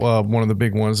the one of the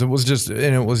big ones. It was just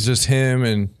him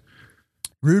and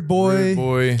Rude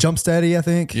Boy, Jump Steady, I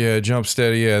think. Yeah, Jump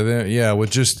Steady. Yeah,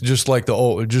 with just like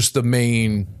the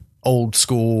main old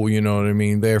school. You know what I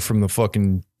mean? They're from the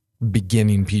fucking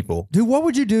beginning people. Dude, what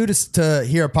would you do to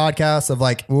hear a podcast of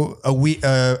like a week,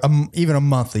 even a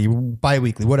monthly,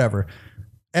 bi-weekly, whatever,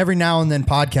 every now and then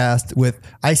podcast with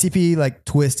ICP, like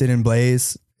Twisted and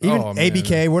Blaze, even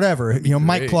ABK, whatever,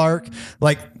 Mike Clark,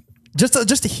 like just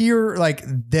to hear like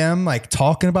them like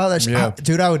talking about that shit.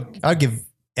 Dude, I'd give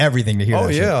everything to hear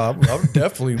that shit. I would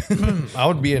definitely I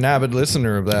would be an avid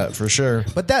listener of that for sure.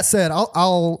 But that said,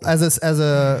 I'll as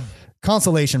a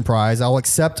consolation prize, I'll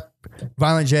accept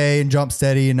Violent J and Jump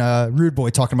Steady and Rude Boy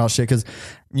talking about shit, because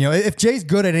if Jay's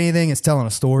good at anything, it's telling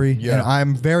a story. And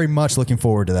I'm very much looking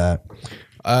forward to that.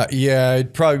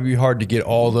 It'd probably be hard to get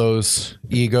all those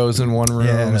egos in one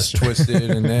room, Twisted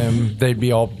and them. They'd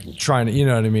be all trying to, you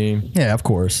know what I mean? Yeah, of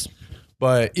course.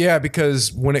 But yeah,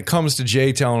 because when it comes to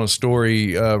Jay telling a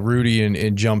story, Rudy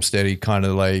and Jump Steady kind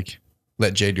of like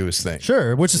let Jay do his thing.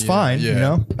 Sure, which is fine.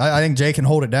 I think Jay can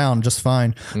hold it down just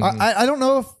fine. Mm-hmm. I don't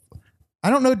know.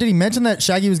 Did he mention that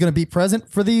Shaggy was going to be present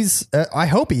for these? I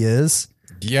hope he is.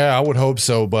 Yeah, I would hope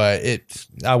so, but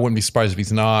I wouldn't be surprised if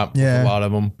he's not. Yeah, with a lot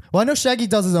of them. Well, I know Shaggy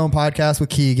does his own podcast with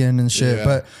Keegan and shit,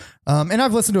 but and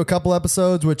I've listened to a couple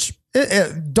episodes. Which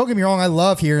don't get me wrong, I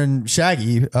love hearing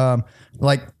Shaggy.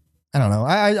 Like, I don't know.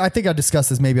 I think I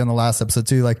discussed this maybe on the last episode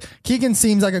too. Like, Keegan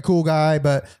seems like a cool guy,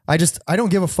 but I don't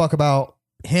give a fuck about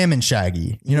him and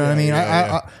Shaggy. You know what I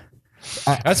mean?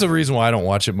 That's the reason why I don't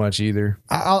watch it much either.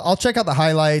 I'll check out the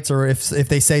highlights or if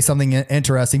they say something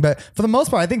interesting, but for the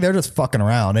most part, I think they're just fucking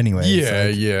around anyway.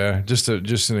 Yeah. Just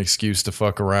an excuse to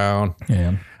fuck around.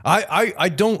 Yeah. I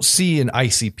don't see an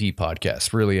ICP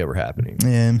podcast really ever happening.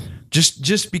 Yeah.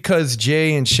 Just because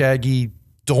Jay and Shaggy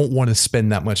don't want to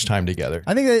spend that much time together.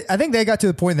 I think they got to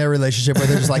the point in their relationship where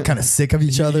they're just like kind of sick of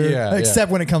each other,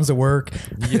 except when it comes to work.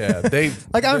 Yeah,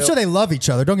 I'm sure they love each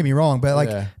other. Don't get me wrong, but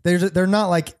like they're not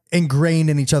like ingrained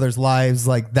in each other's lives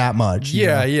like that much.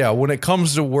 Yeah. When it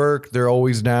comes to work, they're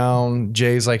always down.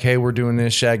 Jay's like, "Hey, we're doing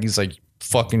this." Shaggy's like,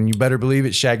 "Fucking, you better believe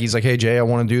it." Shaggy's like, "Hey, Jay, I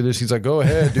want to do this." He's like, "Go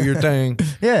ahead, do your thing."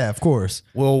 Yeah, of course.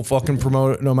 We'll fucking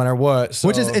promote it no matter what. So.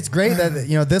 Which is, it's great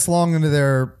that this long into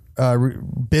their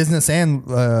business and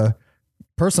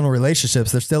personal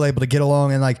relationships, they're still able to get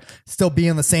along and like still be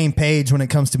on the same page when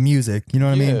it comes to music. You know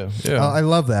what I mean? Yeah. I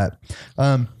love that.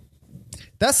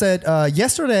 That said,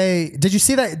 yesterday, did you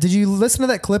see that? Did you listen to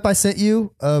that clip I sent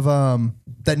you of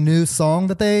that new song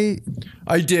that they?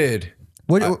 I did.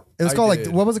 What it was called? Like,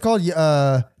 what was it called?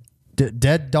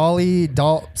 Dead Dolly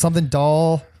doll something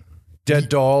doll. Dead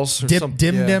Dolls or something.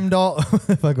 Dim doll. What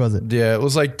the fuck was it? Yeah, it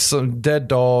was like some Dead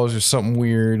Dolls or something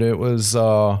weird. It was.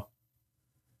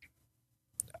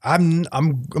 I'm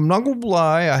not gonna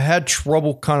lie. I had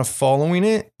trouble kind of following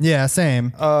it. Yeah, same.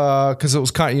 Because it was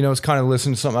kind of, it's kind of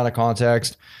listening to something out of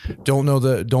context. Don't know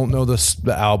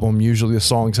the album. Usually the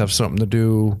songs have something to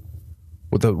do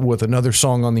with another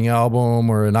song on the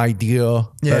album or an idea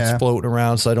that's floating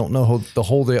around. So I don't know the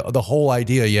whole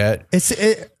idea yet.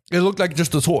 It looked like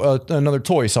just another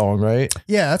toy song, right?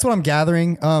 Yeah, that's what I'm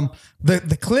gathering.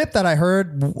 The clip that I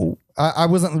heard, I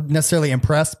wasn't necessarily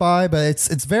impressed by, but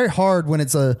it's very hard when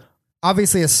it's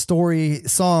obviously a story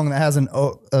song that has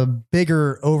a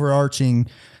bigger overarching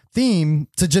theme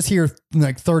to just hear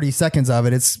like 30 seconds of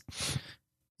it.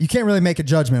 You can't really make a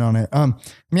judgment on it. I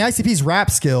mean, ICP's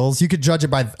rap skills, you could judge it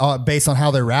by based on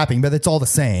how they're rapping, but it's all the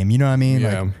same. You know what I mean?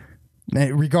 Yeah.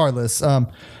 Like, regardless,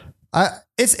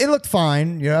 it looked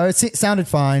fine. You know, it sounded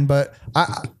fine, but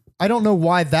I don't know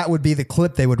why that would be the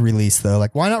clip they would release though.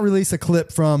 Like, why not release a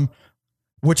clip from,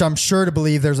 which I'm sure to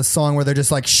believe there's a song where they're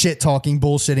just like shit talking,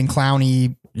 bullshitting,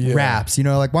 clowny raps. You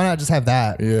know, like why not just have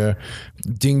that? Yeah.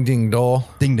 Ding Ding Doll.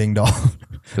 Ding Ding Doll.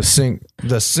 The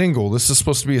single. This is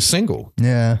supposed to be a single.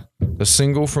 Yeah. The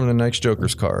single from the next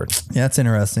Joker's card. Yeah, that's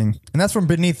interesting. And that's from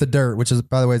Beneath the Dirt, which is,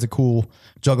 by the way, is a cool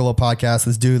Juggalo podcast.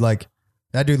 This dude, like,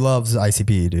 that dude loves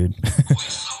ICP, dude.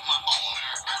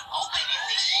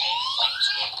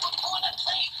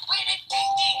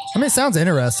 I mean, it sounds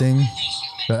interesting,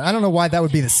 but I don't know why that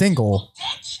would be the single.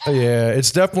 Yeah,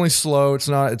 it's definitely slow. It's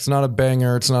not a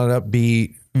banger. It's not an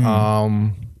upbeat.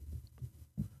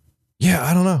 Yeah,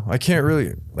 I don't know. I can't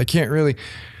really.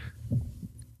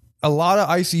 A lot of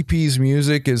ICP's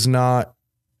music is not.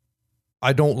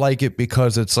 I don't like it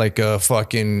because it's like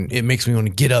it makes me want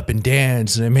to get up and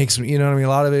dance, and it makes me, you know what I mean? A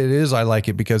lot of it is, I like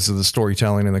it because of the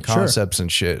storytelling and the concepts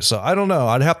and shit. So I don't know.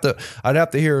 I'd have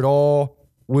to hear it all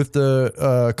with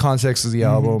the context of the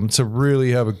album to really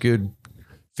have a good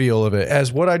feel of it.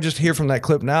 As what I just hear from that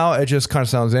clip now, it just kind of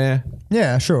sounds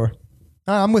Yeah, sure.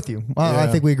 I'm with you. I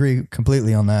think we agree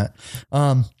completely on that.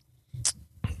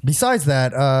 Besides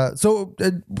that, I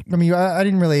mean, I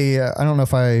didn't really, I don't know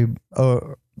if I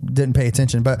didn't pay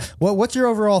attention, but what's your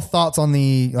overall thoughts on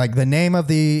the name of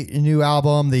the new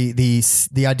album,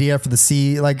 the idea for the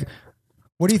C? Like,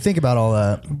 what do you think about all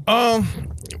that?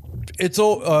 It's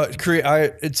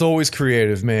always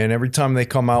creative, man. Every time they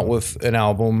come out with an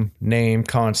album, name,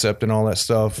 concept, and all that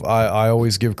stuff, I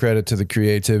always give credit to the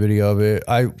creativity of it.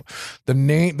 The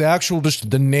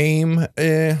name,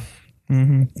 yeah,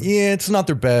 it's not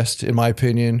their best in my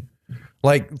opinion.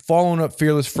 Like following up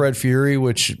Fearless Fred Fury,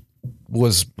 which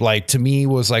was like, to me,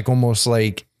 was like almost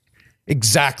like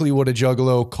exactly what a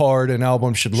Juggalo card and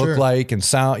album should look like and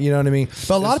sound, you know what I mean?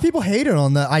 But a lot of people hated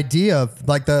on the idea of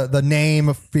like the name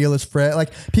of Fearless Fred.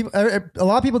 Like a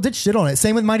lot of people did shit on it.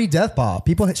 Same with Mighty Death Pop.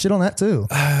 People shit on that too.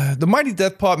 The Mighty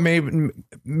Death Pop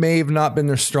may have not been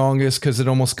their strongest because it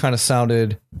almost kind of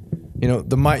sounded, you know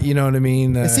what I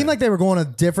mean? It seemed like they were going a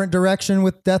different direction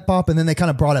with Death Pop, and then they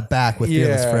kind of brought it back with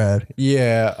Fearless Fred.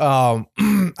 Yeah.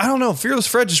 I don't know. Fearless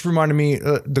Fred just reminded me,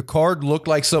 the card looked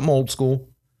like something old school.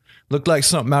 Looked like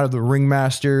something out of the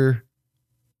Ringmaster,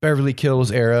 Beverly Hills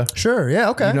era. Sure. Yeah.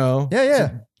 Okay. You know.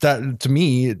 Yeah. That to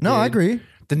me. I agree.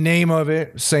 The name of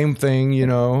it, same thing. You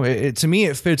know. To me,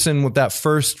 it fits in with that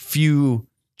first few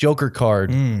Joker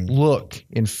card look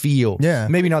and feel. Yeah.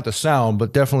 Maybe not the sound,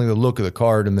 but definitely the look of the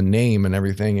card and the name and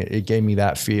everything. It gave me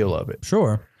that feel of it.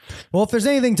 Sure. Well, if there's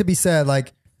anything to be said,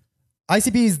 like,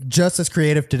 ICP is just as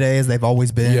creative today as they've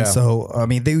always been. Yeah. So, I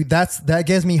mean, that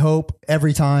gives me hope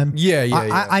every time. Yeah.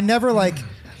 I never like,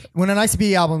 when an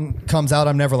ICP album comes out,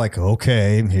 I'm never like,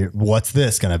 okay, what's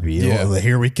this going to be? Yeah. Well,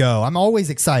 here we go. I'm always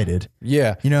excited.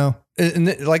 Yeah. You know?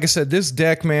 And like I said, this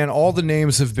deck, man, all the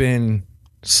names have been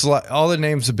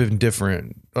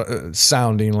different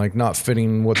sounding, like not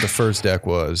fitting what the first deck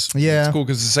was. Yeah. It's cool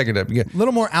because the second deck, A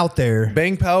little more out there.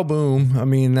 Bang Pow Boom. I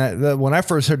mean, that when I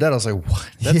first heard that, I was like, what?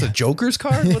 That's a Joker's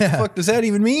card? What the fuck does that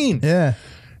even mean? Yeah.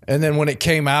 And then when it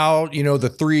came out, you know, the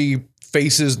three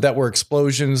faces that were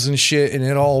explosions and shit, and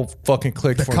it all fucking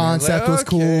clicked The for me. concept was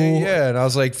cool. Yeah. And I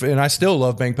was like, and I still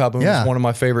love Bang Pow Boom. Yeah. It's one of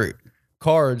my favorite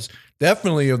cards.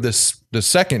 Definitely of the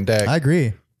second deck. I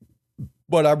agree.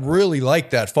 but I really like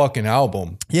that fucking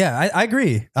album. Yeah, I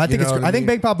agree. I think it's. I think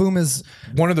Bang Pow Boom is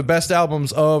one of the best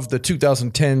albums of the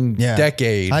 2010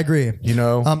 decade. I agree. You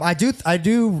know,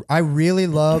 I really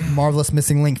love Marvelous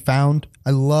Missing Link Found.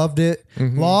 I loved it.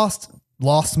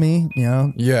 Lost me. You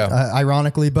know,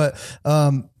 ironically, but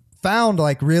Found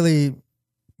like really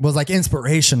was like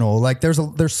inspirational. Like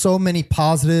there's so many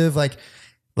positive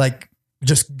like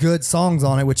just good songs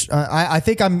on it, which I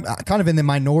think I'm kind of in the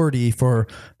minority for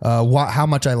how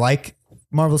much I like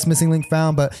Marvelous Missing Link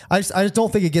Found, but I just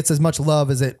don't think it gets as much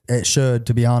love as it should,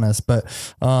 to be honest. But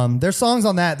there's songs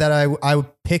on that I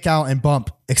would pick out and bump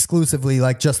exclusively,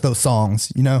 like just those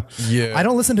songs, you know? Yeah. I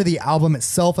don't listen to the album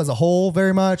itself as a whole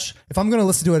very much. If I'm going to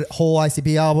listen to a whole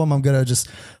ICP album, I'm going to just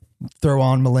throw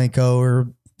on Malenko or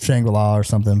Shangri-La or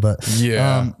something. But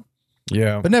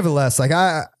but nevertheless, like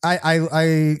I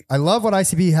love what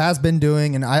ICP has been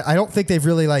doing, and I don't think they've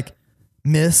really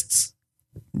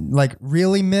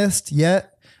really missed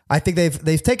yet. I think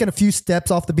they've taken a few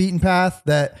steps off the beaten path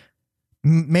that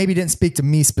maybe didn't speak to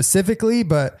me specifically,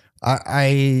 but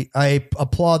I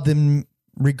applaud them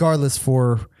regardless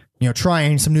for, you know,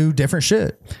 trying some new different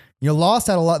shit. You know, Lost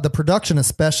had a lot, the production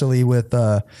especially with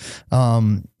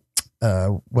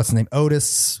what's his name,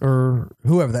 Otis or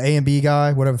whoever, the A&B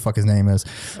guy, whatever the fuck his name is.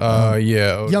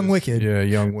 Otis. Young Wicked. Yeah,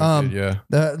 Young Wicked.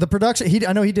 The production.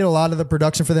 I know he did a lot of the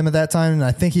production for them at that time, and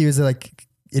I think he was like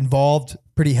involved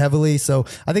pretty heavily. So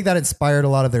I think that inspired a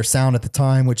lot of their sound at the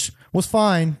time, which was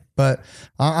fine. But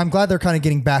I'm glad they're kind of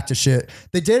getting back to shit.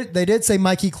 They did say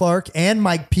Mikey Clark and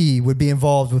Mike P would be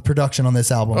involved with production on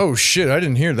this album. Oh shit, I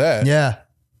didn't hear that. Yeah.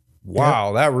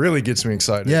 Wow, that really gets me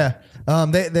excited. Yeah.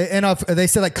 They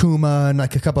said like Kuma and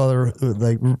like a couple other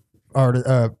like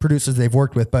producers they've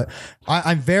worked with, but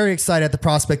I'm very excited at the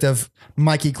prospect of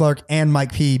Mikey Clark and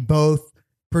Mike P both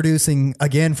producing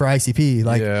again for ICP.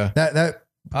 Like that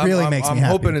really makes me happy.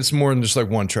 I'm hoping it's more than just like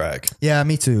one track. Yeah,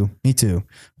 me too.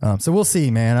 So we'll see,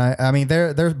 man. I mean,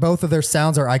 they're both of their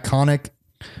sounds are iconic,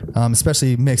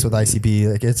 especially mixed with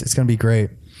ICP. Like it's going to be great.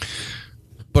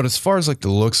 But as far as like the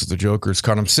looks of the Joker's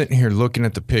card, I'm sitting here looking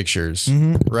at the pictures,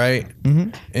 right? Mm-hmm.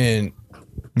 And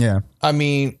I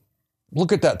mean,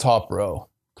 look at that top row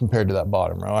compared to that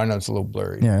bottom row. I know it's a little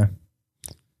blurry. Yeah.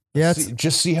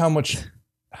 Just see how much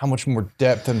more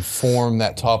depth and form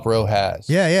that top row has.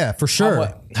 Yeah, for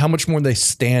sure. How much more they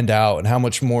stand out and how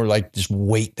much more like just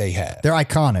weight they have. They're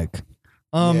iconic.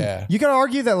 You could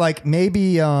argue that like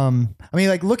maybe I mean,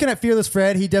 like looking at Fearless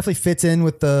Fred, he definitely fits in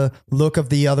with the look of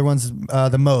the other ones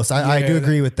the most. I do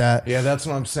agree with that. Yeah, that's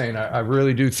what I'm saying. I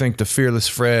really do think the Fearless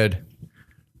Fred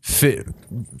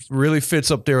really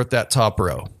fits up there with that top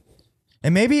row.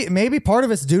 And maybe part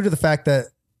of it's due to the fact that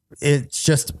it's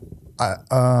just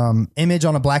image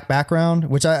on a black background,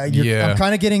 which I'm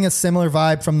kind of getting a similar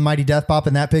vibe from Mighty Death Pop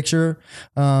in that picture.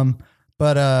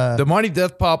 But the Mighty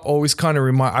Death Pop always kind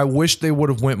of I wish they would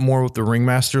have went more with the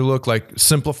Ringmaster look, like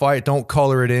simplify it, don't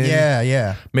color it in.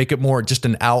 Yeah. Make it more just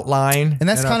an outline. And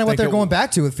that's kind of what they're going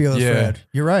back to with Fearless Fred.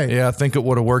 You're right. Yeah, I think it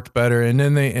would have worked better. And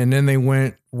then they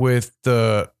went with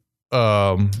the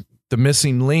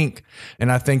Missing Link,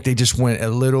 and I think they just went a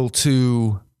little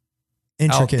too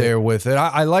intricate out there with it.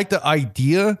 I like the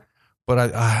idea,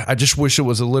 but I just wish it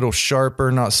was a little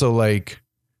sharper, not so like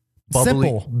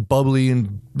bubbly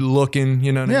and looking,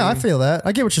 you know what I mean? I feel that.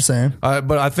 I get what you're saying.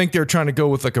 But I think they're trying to go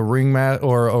with like a ring mat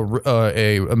or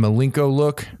a Malenko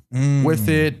look with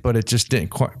it, but it just didn't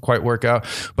quite work out.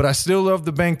 But I still love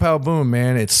the Bang Pow Boom,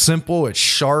 man. It's simple, it's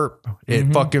sharp,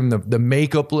 it fucking the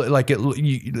makeup, like it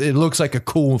looks like a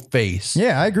cool face.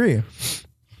 Yeah, I agree.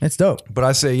 It's dope. But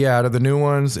I say, out of the new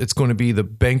ones, it's going to be the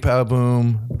Bang Pow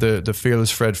Boom, the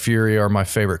Fearless Fred Fury are my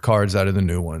favorite cards out of the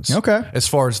new ones. Okay. As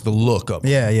far as the look of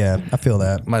them. Yeah, I feel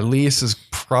that. My least is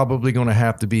probably going to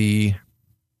have to be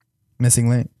Missing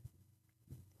Link.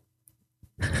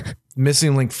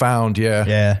 Missing Link Found, yeah.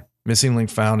 Yeah. Missing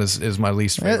Link Found is my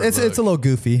least favorite. It's a little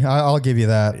goofy. I'll give you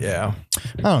that. Yeah.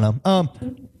 I don't know.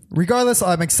 Regardless,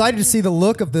 I'm excited to see the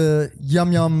look of the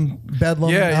Yum Yum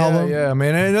Bedlam album. Yeah,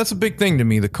 man. And that's a big thing to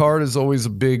me. The card is always a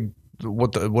big,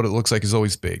 what it looks like is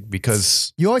always big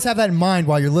because you always have that in mind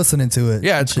while you're listening to it.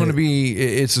 Yeah, it's going to be,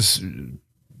 it's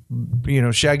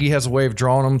Shaggy has a way of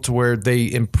drawing them to where they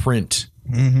imprint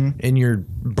in your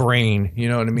brain. You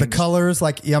know what I mean? The colors,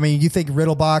 like, I mean, you think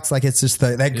Riddlebox, like it's just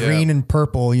that green and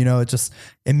purple, it's just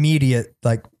immediate,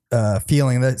 like,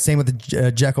 feeling. That same with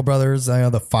the Jekyll Brothers,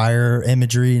 the fire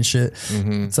imagery and shit.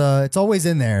 It's always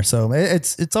in there, so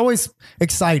it's always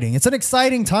exciting. It's an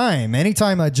exciting time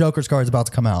anytime a Joker's card is about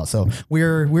to come out. So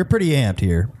we're pretty amped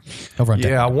here over on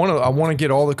I want to get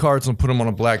all the cards and put them on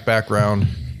a black background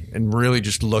and really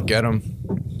just look at them.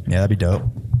 Yeah, that'd be dope.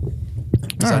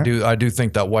 'Cause I do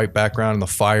think that white background and the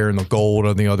fire and the gold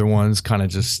on the other ones kind of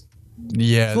just a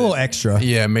little extra.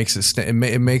 Yeah, it makes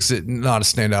it not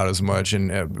stand out as much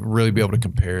and really be able to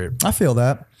compare it. I feel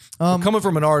that. Coming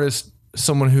from an artist,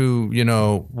 someone who, you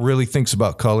know, really thinks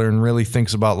about color and really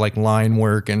thinks about like line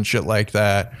work and shit like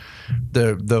that,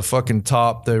 the fucking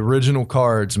the original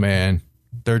cards, man,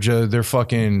 they're just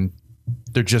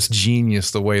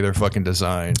genius the way they're fucking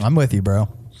designed. I'm with you, bro.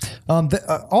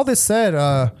 All this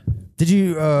said, did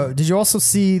you also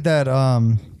see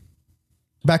that?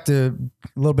 Back to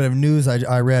a little bit of news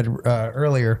I read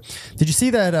earlier. Did you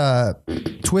see that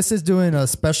Twist is doing a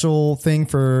special thing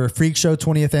for Freak Show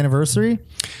 20th anniversary?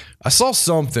 I saw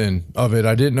something of it.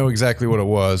 I didn't know exactly what it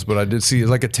was, but I did see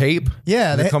like a tape.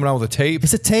 Yeah, they're coming out with a tape.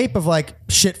 It's a tape of like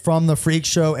shit from the Freak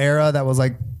Show era that was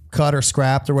like cut or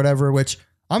scrapped or whatever. Which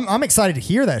I'm excited to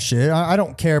hear that shit. I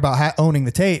don't care about owning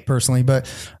the tape personally, but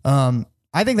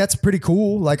I think that's pretty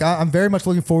cool. Like I'm very much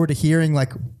looking forward to hearing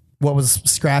like what was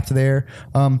scrapped there.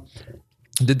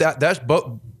 Did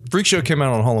that Freak Show came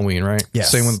out on Halloween, right?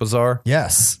 Yes. Same with Bizarre?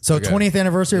 Yes. So 20th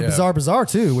anniversary of Bizarre Bizarre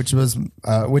too, which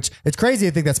it's crazy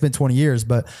to think that's been 20 years,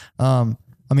 but I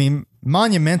mean,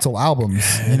 monumental albums,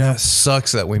 you know. It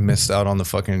sucks that we missed out on the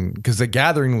fucking, because The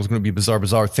Gathering was going to be Bizarre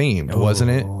themed,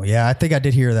 wasn't it? Oh, yeah, I think I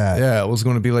did hear that. Yeah, it was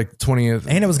going to be like 20th.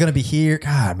 And it was going to be here.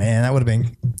 God, man, that would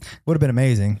have been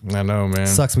amazing. I know, man.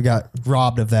 Sucks we got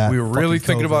robbed of that. We were really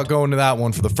thinking about going to that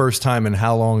one for the first time in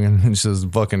how long, and it's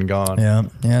just fucking gone.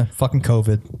 Yeah, fucking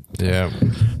COVID. Yeah.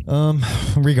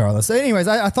 Regardless. Anyways,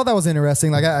 I thought that was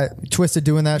interesting. Like I Twisted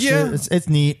doing that shit. It's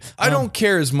neat. I don't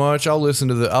care as much. I'll listen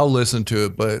to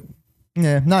it, but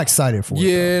yeah, not excited for it.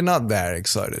 Yeah, not that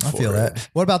excited for it. I feel that.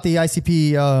 What about the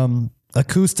ICP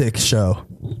acoustic show?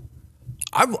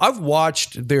 I've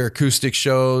watched their acoustic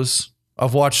shows.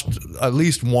 I've watched at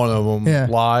least one of them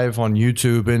live on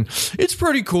YouTube, and it's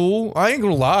pretty cool. I ain't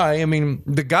gonna lie. I mean,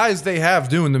 the guys they have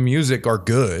doing the music are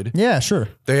good. Yeah, sure.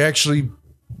 They actually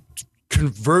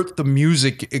convert the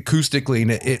music acoustically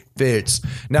and it fits.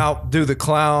 Now,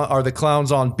 are the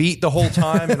clowns on beat the whole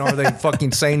time, and are they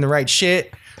fucking saying the right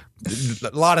shit? A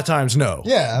lot of times, no.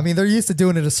 Yeah, I mean, they're used to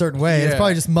doing it a certain way. It's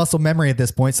probably just muscle memory at this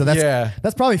point. So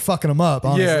that's probably fucking them up.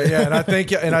 Honestly. Yeah.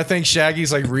 And I think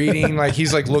Shaggy's like reading, like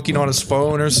he's like looking on his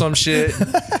phone or some shit.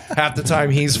 Half the time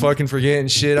he's fucking forgetting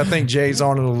shit. I think Jay's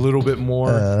on it a little bit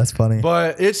more. That's funny.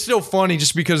 But it's still funny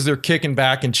just because they're kicking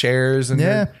back in chairs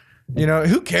and you know,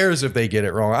 who cares if they get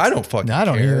it wrong? I don't care.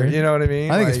 Either. You know what I mean?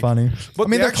 I think it's funny. But I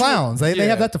mean, they're clowns. They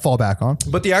have that to fall back on.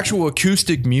 But the actual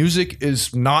acoustic music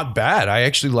is not bad. I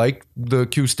actually like the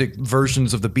acoustic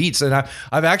versions of the beats, and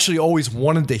I've actually always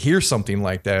wanted to hear something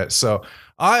like that. So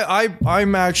I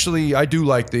do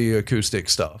like the acoustic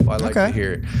stuff. I like to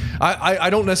hear it. I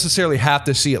don't necessarily have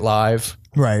to see it live.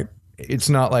 Right. It's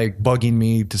not like bugging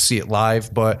me to see it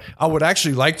live, but I would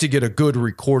actually like to get a good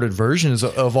recorded versions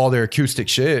of all their acoustic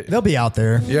shit. They'll be out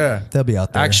there. Yeah, they'll be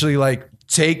out there. Actually, like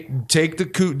take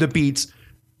the beats,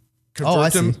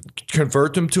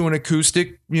 convert them to an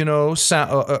acoustic, you know,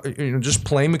 sound, just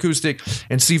play them acoustic,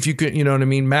 and see if you could, you know what I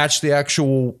mean, match the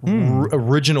actual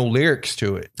original lyrics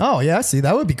to it. Oh yeah, see,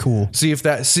 that would be cool. See if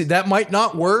that might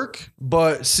not work,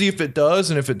 but see if it does,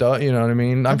 and if it does, you know what I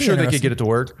mean. I'm sure they could get it to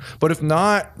work, but if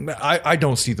not, I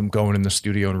don't see them going in the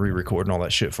studio and re-recording all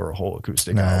that shit for a whole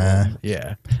acoustic album.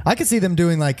 Yeah, I could see them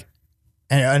doing like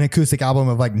an acoustic album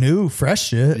of like new, fresh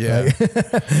shit. Yeah.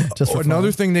 Like, just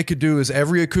another thing they could do is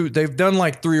they've done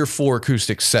like 3 or 4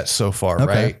 acoustic sets so far,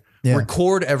 right? Yeah.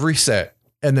 Record every set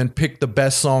and then pick the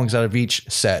best songs out of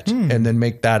each set and then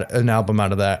make that an album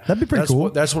out of that. That'd be pretty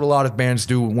cool. That's what a lot of bands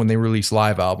do when they release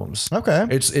live albums. Okay.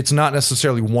 It's not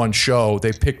necessarily one show.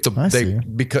 They pick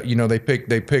because you know they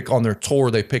pick on their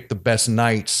tour, they pick the best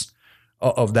nights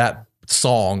of that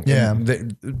song. Yeah. And they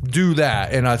do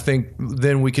that, and I think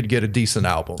then we could get a decent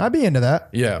album. I'd be into that.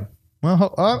 Yeah.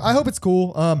 Well, I hope it's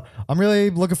cool. I'm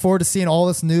really looking forward to seeing all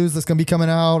this news that's going to be coming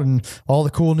out and all the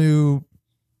cool new,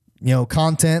 you know,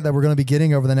 content that we're going to be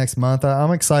getting over the next month.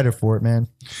 I'm excited for it, man.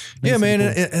 Yeah, man.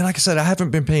 Cool. And like I said, I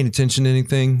haven't been paying attention to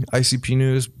anything ICP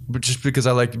news, but just because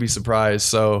I like to be surprised.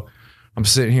 So I'm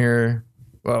sitting here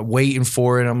waiting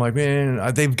for it. I'm like,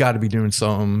 man, they've got to be doing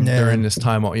something during this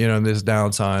time, you know, this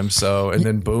downtime. So, and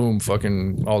then boom,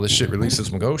 fucking all this shit releases.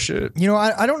 I'm like, oh shit. You know,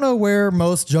 I don't know where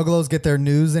most juggalos get their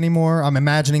news anymore. I'm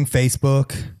imagining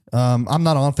Facebook. I'm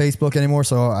not on Facebook anymore,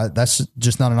 so that's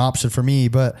just not an option for me.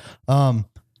 But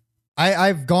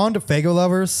I've gone to Fago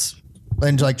Lovers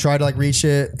and like tried to like reach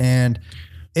it, and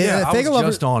Yeah, I was Faggot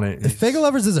just on it. Faggot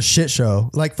Lovers is a shit show.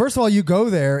 Like, first of all, you go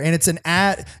there and it's an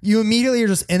ad. You immediately are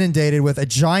just inundated with a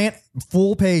giant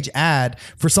full page ad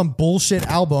for some bullshit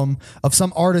album of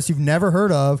some artist you've never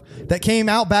heard of that came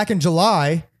out back in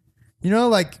July. You know,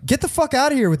 like, get the fuck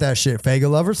out of here with that shit,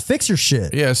 Faggot Lovers. Fix your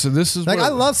shit. Yeah, so this is Like, what, I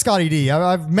love Scotty D.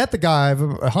 I've met the guy. I've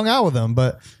hung out with him,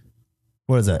 but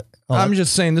what is that? Oh, I'm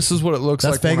just saying this is what it looks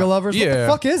that's like. Faggot Lovers? Yeah. What the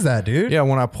fuck is that, dude? Yeah,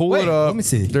 when I pull Wait, it up, let me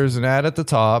see. There's an ad at the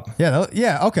top. Yeah,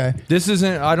 okay. This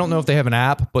isn't, I don't know if they have an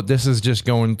app, but this is just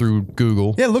going through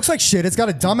Google. Yeah, it looks like shit. It's got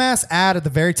a dumbass ad at the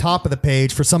very top of the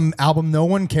page for some album no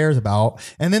one cares about.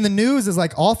 And then the news is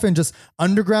like often just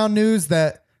underground news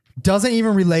that doesn't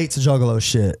even relate to Juggalo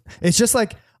shit. It's just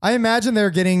like, I imagine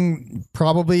they're getting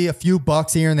probably a few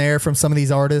bucks here and there from some of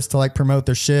these artists to like promote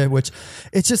their shit, which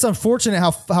it's just unfortunate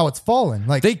how it's fallen.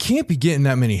 Like, They can't be getting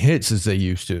that many hits as they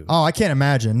used to. oh, I can't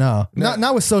imagine. No,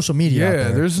 not with social media. out Yeah,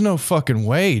 there. there's no fucking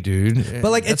way, dude.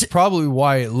 But, like, that's it's- probably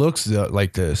why it looks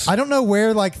like this. I don't know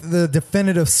where like the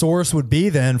definitive source would be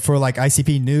then for like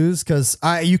ICP news, because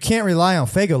you can't rely on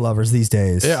Faggot Lovers these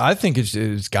days. Yeah, I think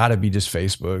it's got to be just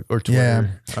Facebook or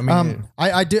Twitter. Yeah. I mean,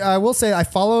 I will say I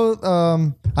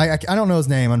follow I don't know his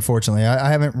name, unfortunately. I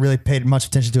haven't really paid much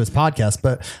attention to his podcast,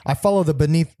 but I follow the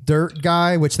Beneath Dirt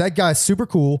guy, which that guy's super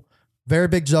cool, very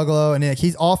big Juggalo, and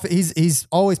he's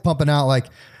always pumping out like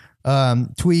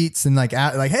tweets and like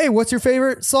hey, what's your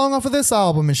favorite song off of this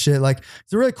album and shit. Like,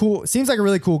 it's a really cool, seems like a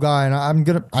really cool guy,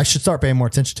 and I should start paying more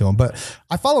attention to him. But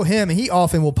I follow him and he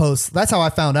often will post. That's how I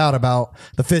found out about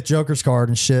the Fifth Joker's card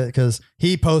and shit, because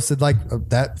he posted like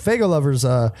that Faggot Lovers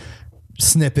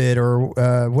snippet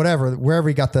or whatever, wherever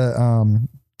he got the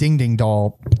Ding Ding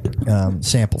Doll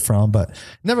sample from. But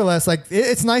nevertheless, like,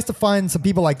 it's nice to find some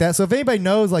people like that. So if anybody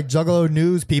knows like Juggalo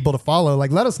news people to follow,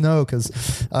 like, let us know,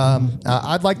 because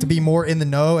I'd like to be more in the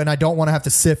know, and I don't want to have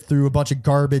to sift through a bunch of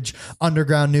garbage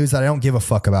underground news that I don't give a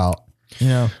fuck about. You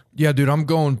know? yeah, dude, I'm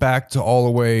going back to all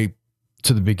the way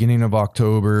to the beginning of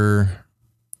October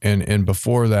and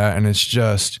before that, and it's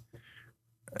just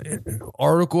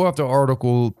article after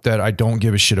article that I don't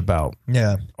give a shit about.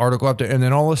 Yeah. Article after, and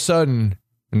then all of a sudden,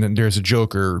 and then there's a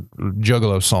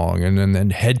Juggalo song, and then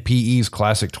Head PE's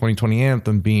classic 2020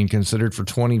 anthem being considered for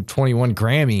 2021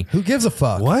 Grammy. Who gives a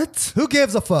fuck? What? Who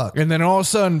gives a fuck? And then all of a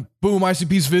sudden, boom,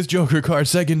 ICP's fifth Joker card,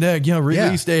 second deck,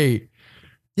 release date.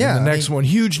 Yeah. And the next one,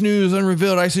 huge news,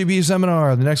 unrevealed ICP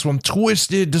seminar. The next one,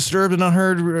 Twisted, Disturbed and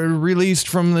Unheard, released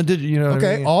from the, what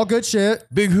I mean? All good shit.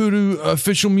 Big Hoodoo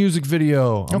official music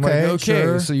video. I'm Okay, like, okay,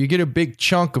 sure. so you get a big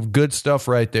chunk of good stuff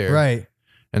right there. Right.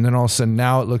 And then all of a sudden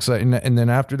now it looks like, and then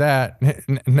after that,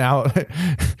 now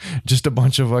just a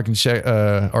bunch of fucking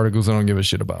articles I don't give a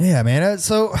shit about. Yeah, man.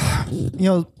 So,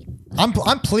 I'm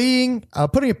putting a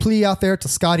plea out there to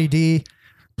Scotty D.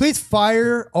 Please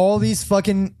fire all these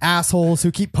fucking assholes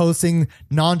who keep posting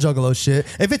non-Juggalo shit.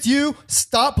 If it's you,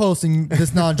 stop posting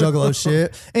this non-Juggalo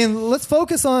shit, and let's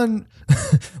focus on.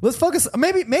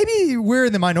 Maybe we're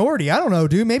in the minority. I don't know,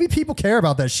 dude. Maybe people care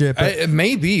about that shit. But It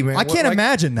may be, man. I can't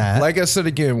imagine that. Like I said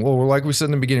again, well, like we said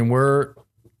in the beginning, we're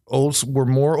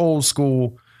more old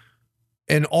school,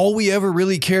 and all we ever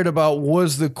really cared about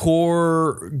was the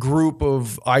core group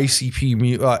of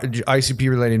ICP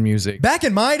related music. Back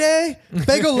in my day,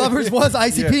 Faggot Lovers was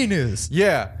ICP news.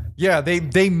 Yeah. Yeah,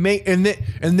 they made, and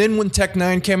then when Tech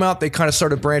Nine came out, they kind of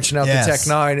started branching out Yes. to Tech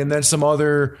Nine, and then some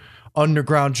other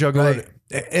underground Juggalo, Right.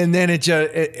 and then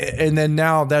and then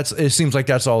now it seems like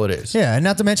that's all it is. Yeah, and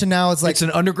not to mention now it's like It's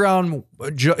an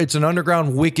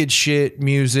underground wicked shit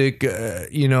music,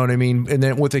 you know what I mean? And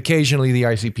then with occasionally the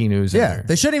ICP news in yeah, there.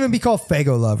 they shouldn't even be called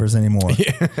Faggot Lovers anymore.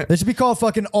 They should be called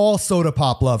fucking all soda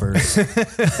pop lovers.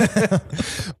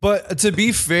 But to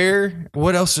be fair,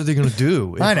 what else are they going to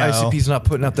do if I know. ICP's not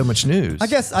putting out that much news? I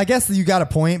guess you got a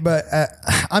point, but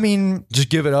I mean, Just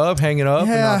give it up, hang it up, and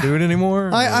Yeah. not do it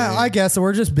anymore? I guess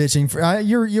we're just bitching for.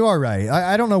 You are right.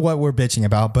 I don't know what we're bitching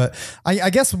about, but I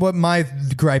guess what my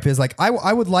gripe is, like,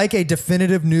 I would like a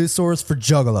definitive news source for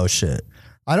Juggalo shit.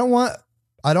 I don't want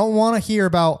to hear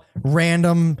about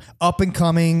random up and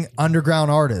coming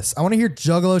underground artists. I want to hear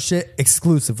Juggalo shit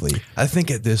exclusively. I think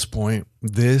at this point,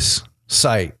 this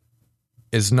site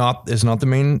is not the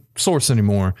main source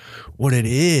anymore. What it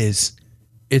is,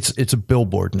 it's a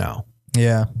billboard now.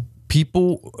 Yeah.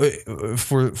 People,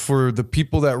 for the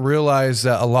people that realize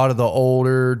that a lot of the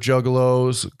older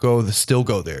Juggalos still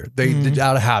go there. They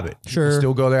out of habit. Sure.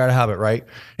 Still go there out of habit, right?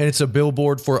 And it's a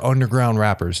billboard for underground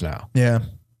rappers now. Yeah.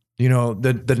 You know,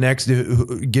 the next,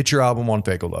 get your album on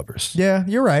Faggot Lovers. Yeah,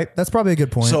 you're right. That's probably a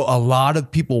good point. So a lot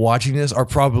of people watching this are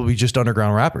probably just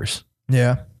underground rappers.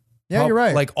 yeah. Yeah, you're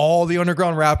right. Like all the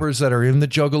underground rappers that are in the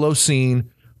Juggalo scene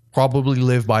probably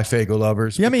live by Faygo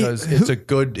Lovers. Yeah, I mean, because it's a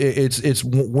good. It's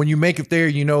when you make it there,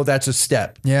 you know that's a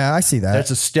step. Yeah, I see that.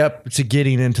 That's a step to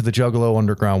getting into the Juggalo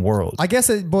underground world. I guess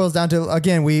it boils down to,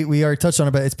 again, we already touched on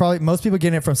it, but it's probably most people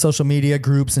getting it from social media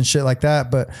groups and shit like that.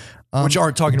 But which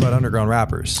aren't talking about underground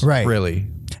rappers, Right. Really.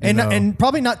 and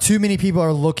probably not too many people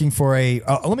are looking for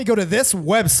let me go to this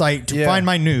website to find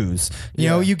my news. You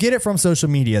know, you get it from social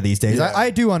media these days. Yeah. I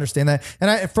do understand that.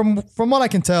 And from what I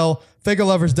can tell, Faygo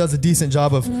Lovers does a decent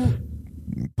job of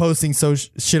posting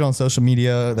shit on social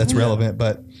media that's relevant.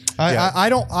 But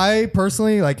I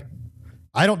personally, like,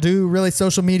 I don't do really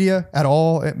social media at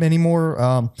all anymore.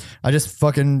 I just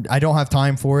I don't have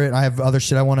time for it. I have other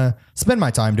shit I want to spend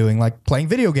my time doing, like playing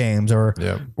video games or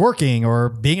working or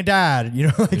being a dad, you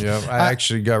know? Like, I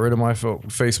actually got rid of my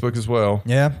Facebook as well.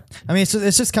 Yeah. I mean,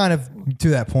 it's just kind of to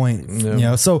that point, you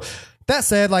know? So that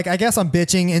said, like, I guess I'm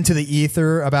bitching into the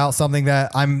ether about something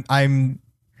that I'm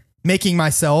making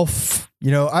myself,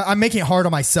 you know, I'm making it hard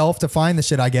on myself to find the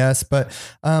shit, I guess. But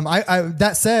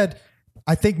that said,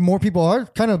 I think more people are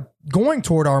kind of going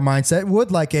toward our mindset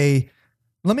would like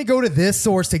let me go to this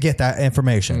source to get that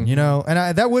information, you know,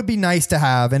 and that would be nice to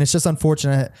have. And it's just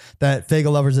unfortunate that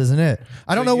Faygo Lovers isn't it.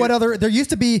 I don't know what there used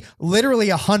to be literally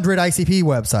 100 ICP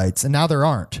websites and now there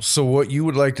aren't. So what you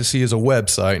would like to see is a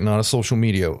website, not a social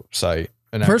media site.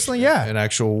 Personally, an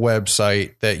actual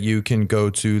website that you can go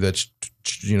to that's,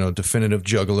 you know, definitive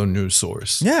Juggalo news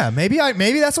source. Yeah, maybe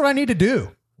that's what I need to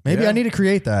do. Maybe I need to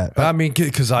create that. I mean,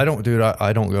 because I don't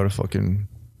go to fucking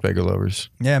Faygo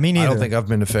Lovers. Yeah, me neither. I don't think I've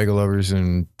been to Faygo Lovers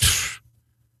in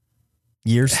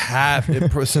years.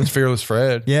 Since Fearless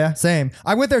Fred. Yeah, same.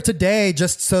 I went there today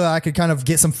just so that I could kind of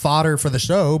get some fodder for the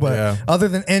show. But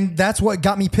and that's what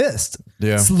got me pissed.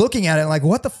 Yeah. Just looking at it like,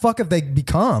 what the fuck have they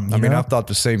become? I mean, I've thought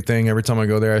the same thing. Every time I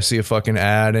go there, I see a fucking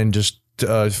ad and just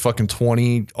fucking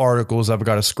 20 articles I've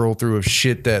got to scroll through of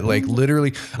shit that like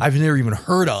literally I've never even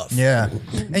heard of. Yeah.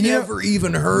 And never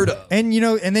even heard of. And you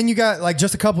know, and then you got like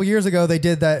just a couple years ago, they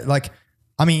did that, like,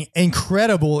 I mean,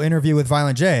 incredible interview with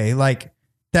Violent J. Like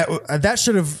that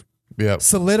should have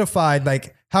solidified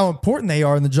like how important they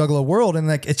are in the Juggalo world. And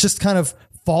like, it's just kind of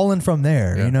fallen from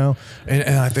there, you know?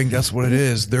 And I think that's what it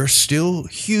is. They're still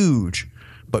huge,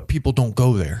 but people don't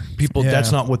go there.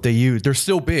 That's not what they use. They're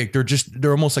still big.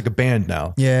 They're almost like a band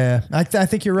now. Yeah, I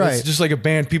think you're right. It's just like a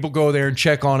band. People go there and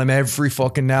check on them every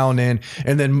fucking now and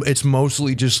then it's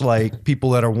mostly just like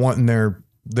people that are wanting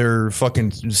their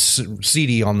fucking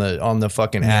CD on the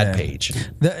fucking ad page.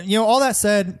 You know, all that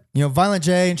said, you know, Violent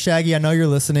J and Shaggy, I know you're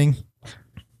listening.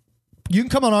 You can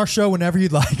come on our show whenever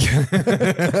you'd like.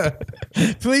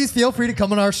 Please feel free to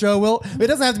come on our show. It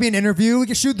doesn't have to be an interview. We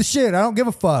can shoot the shit. I don't give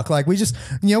a fuck. Like, we just,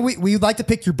 you know, we like to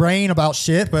pick your brain about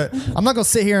shit, but I'm not going to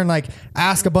sit here and like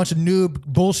ask a bunch of noob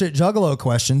bullshit Juggalo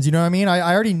questions. You know what I mean?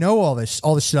 I already know all this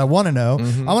shit I want to know.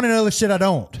 I want to know the shit I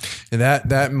don't. And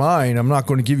that mine, I'm not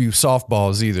going to give you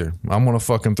softballs either. I'm going to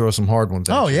fucking throw some hard ones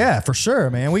at you. Yeah, for sure,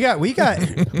 man.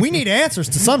 We need answers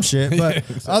to some shit, but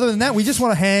other than that, we just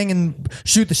want to hang and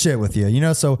shoot the shit with you. You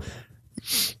know, so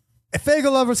if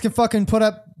Faygo Lovers can fucking put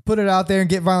it out there and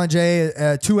get Violent J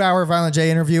a 2-hour Violent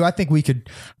J interview, I think we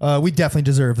definitely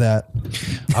deserve that.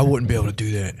 I wouldn't be able to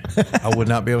do that. I would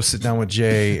not be able to sit down with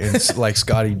Jay and like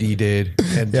Scotty D did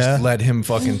and just let him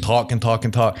fucking talk and talk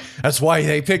and talk. That's why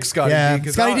they picked Scotty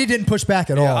D. Scotty D didn't push back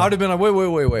at all. I'd have been like,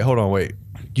 wait, hold on, wait.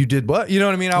 You did what? You know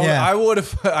what I mean? I would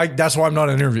have. That's why I'm not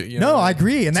an interviewer. You know? No, I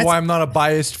agree, and that's why I'm not a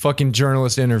biased fucking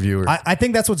journalist interviewer. I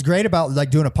think that's what's great about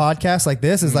like doing a podcast like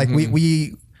this is like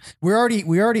we're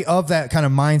already of that kind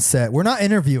of mindset. We're not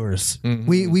interviewers.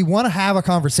 We want to have a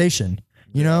conversation.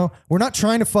 You know, we're not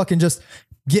trying to fucking just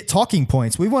get talking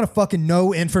points. We want to fucking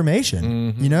know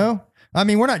information. You know, I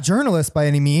mean, we're not journalists by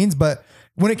any means, but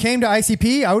when it came to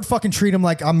ICP, I would fucking treat them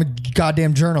like I'm a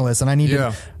goddamn journalist and I need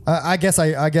to. I guess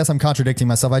I'm contradicting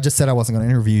myself. I just said I wasn't going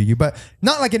to interview you, but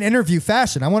not like an interview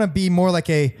fashion. I want to be more like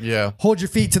hold your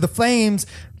feet to the flames.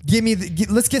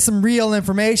 Let's get some real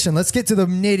information. Let's get to the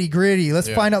nitty gritty. Let's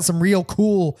find out some real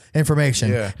cool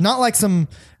information. Not like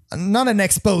not an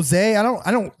expose. I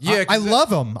love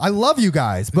them. I love you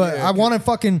guys, but I want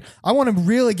to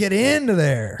really get into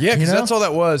there. Yeah. Cause that's all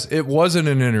that was. It wasn't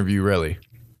an interview really.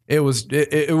 It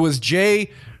was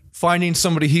Jay finding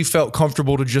somebody he felt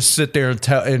comfortable to just sit there and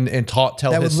tell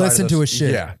that would listen to his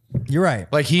shit. Yeah, you're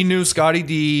right. Like he knew Scotty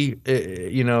D,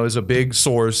 you know, is a big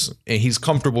source, and he's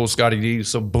comfortable with Scotty D.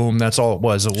 So boom, that's all it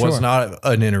was. It was not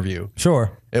an interview.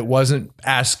 Sure, it wasn't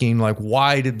asking like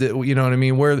why did you know what I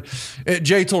mean?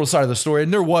 Jay told a side of the story,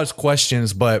 and there was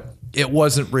questions, but it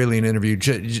wasn't really an interview.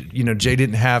 Jay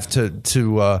didn't have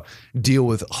to deal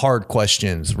with hard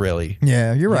questions, really.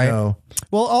 Yeah, you're right. know?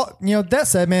 Well, that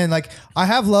said, man, like I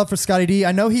have love for Scotty D.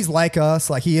 I know he's like us.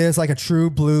 Like he is like a true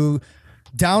blue,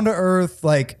 down to earth,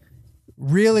 like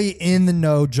really in the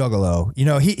know juggalo.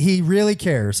 He really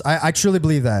cares. I truly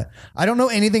believe that. I don't know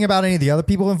anything about any of the other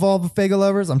people involved with Faygo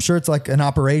Lovers. I'm sure it's like an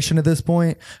operation at this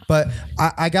point, but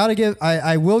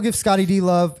I will give Scotty D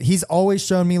love. He's always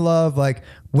shown me love. Like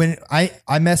when I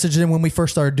messaged him when we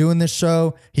first started doing this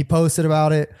show, he posted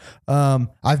about it.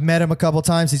 I've met him a couple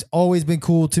times. He's always been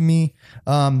cool to me.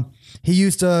 We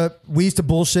used to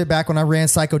bullshit back when I ran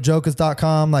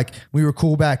psychojokers.com. Like we were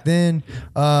cool back then.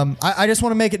 I just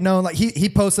want to make it known, like he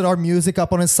posted our music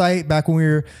up on his site back when we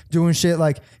were doing shit.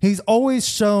 Like he's always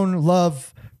shown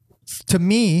love to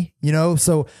me,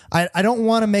 so I don't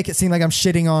want to make it seem like I'm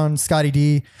shitting on Scotty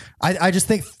D. I just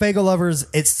think Faygo Lovers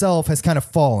itself has kind of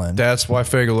fallen. That's why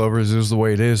Faygo Lovers is the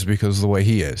way it is, because of the way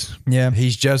he is. Yeah.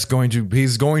 He's going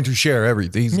to share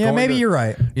everything. Maybe you're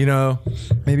right.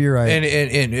 Maybe you're right.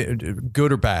 And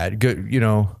good or bad, good,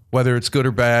 whether it's good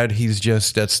or bad, he's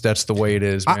just, that's the way it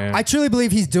is, man. I truly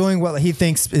believe he's doing what he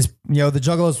thinks is, the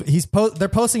Juggalos, they're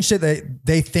posting shit that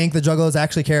they think the Juggalos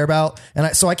actually care about.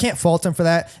 And so I can't fault him for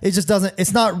that. It just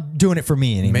it's not doing it for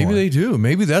me anymore. Maybe they do.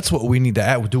 Maybe that's what we need to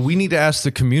ask. Do we need to ask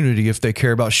the community if they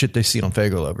care about shit they see on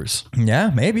Faygo Lovers?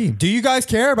 Yeah, maybe. Do you guys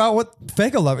care about what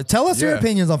Faygo Lovers? Tell us your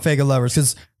opinions on Faygo Lovers,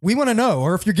 because we want to know.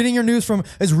 Or if you're getting your news from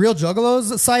is Real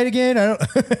Juggalos site again? I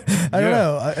don't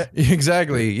know.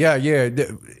 Exactly. Yeah.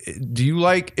 Do you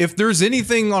like, if there's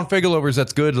anything on Faygo Lovers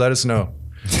that's good, let us know.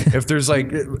 If there's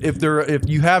if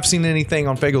you have seen anything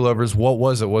on Faygo Lovers, what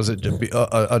was it? Was it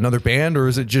another band, or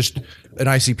is it just an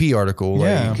ICP article?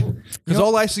 Yeah. Because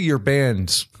all I see are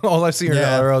bands. All I see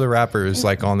are other rappers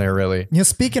like on there, really.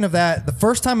 Speaking of that, the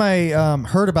first time I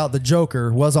heard about the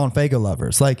Joker was on Faygo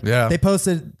Lovers. They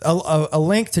posted a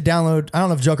link to download. I don't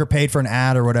know if Joker paid for an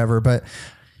ad or whatever, but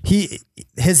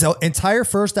his entire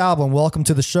first album, Welcome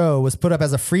to the Show, was put up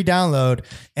as a free download,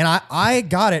 and I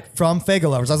got it from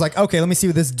Faygo Lovers. I was like, okay, let me see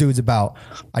what this dude's about.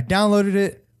 I downloaded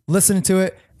it, listened to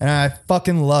it, and I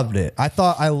fucking loved it.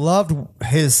 I loved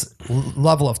his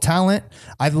level of talent.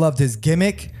 I loved his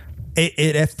gimmick.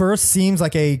 It at first seems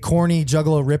like a corny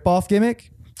Juggalo ripoff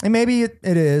gimmick, and maybe it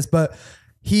is, but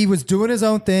he was doing his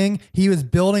own thing. He was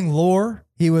building lore.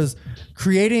 He was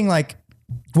creating like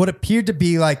what appeared to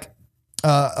be like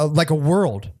a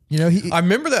world, I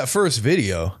remember that first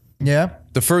video. Yeah.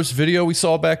 The first video we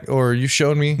saw back, or you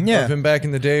showed me of him back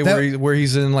in the day, where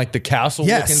he's in like the castle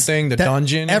looking thing, the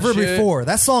dungeon. Ever Before.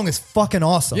 That song is fucking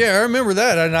awesome. Yeah, I remember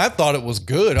that, and I thought it was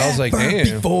good. I was like, damn.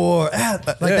 Before,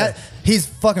 that. He's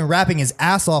fucking rapping his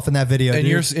ass off in that video. And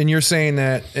you're saying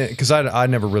that because I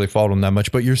never really followed him that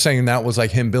much, but you're saying that was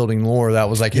like him building lore. That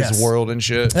was like his world and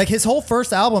shit. Like his whole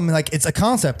first album, like it's a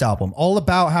concept album, all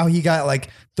about how he got like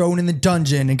thrown in the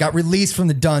dungeon and got released from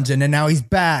the dungeon, and now he's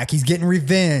back. He's getting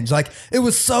revenge. Like it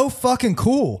was so fucking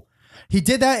cool. He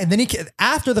did that, and then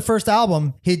after the first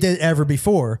album, he did Ever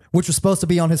Before, which was supposed to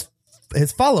be on his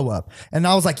follow-up. And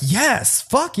I was like, yes,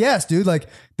 fuck yes, dude. Like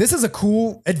this is a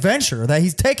cool adventure that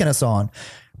he's taking us on.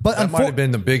 But that might have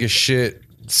been the biggest shit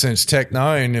since Tech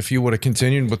Nine if you would have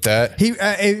continued with that.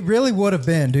 It really would have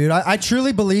been, dude. I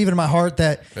truly believe in my heart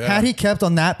that had he kept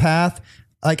on that path,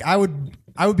 like I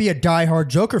would be a diehard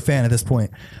Joker fan at this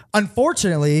point.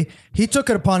 Unfortunately, he took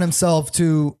it upon himself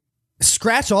to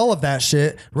scratch all of that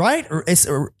shit, right?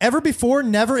 Ever Before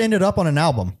never ended up on an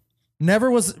album.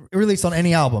 Never was released on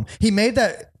any album. He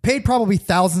paid probably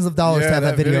thousands of dollars to have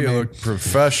that video made. Looked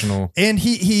professional. And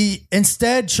he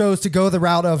instead chose to go the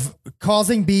route of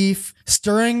causing beef,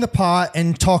 stirring the pot,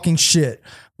 and talking shit,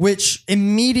 which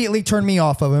immediately turned me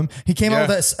off of him. He came out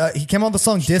with this. He came out with the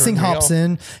song dissing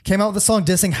Hopsin. Came out with the song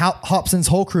dissing Hopsin's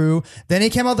whole crew. Then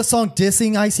he came out with the song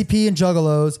dissing ICP and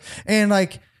Juggalos. And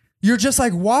like, you're just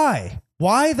like, why?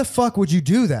 Why the fuck would you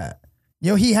do that?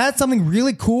 He had something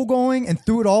really cool going and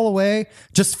threw it all away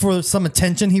just for some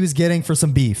attention he was getting for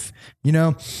some beef,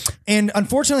 And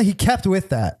unfortunately, he kept with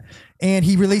that. And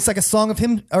he released like a song of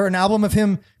him or an album of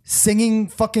him singing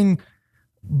fucking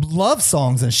love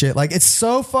songs and shit. Like, it's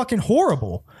so fucking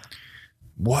horrible.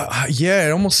 What? Yeah,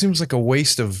 it almost seems like a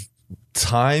waste of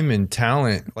time and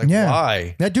talent. Like,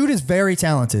 why? That dude is very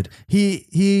talented.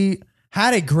 He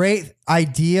had a great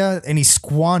idea and he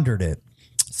squandered it.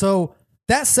 So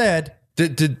that said,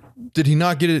 Did he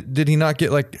not get it? Did he not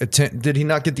get like did he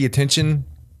not get the attention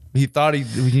he thought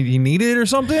he needed or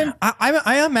something?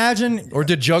 I imagine. Or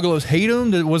did Juggalos hate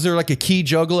him? Was there like a key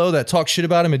Juggalo that talked shit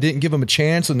about him and didn't give him a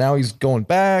chance, and now he's going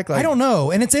back? Like, I don't know.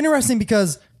 And it's interesting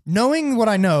because knowing what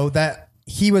I know, that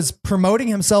he was promoting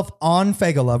himself on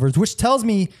Faygo Lovers, which tells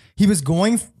me he was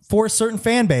going for a certain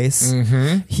fan base.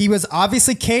 Mm-hmm. He was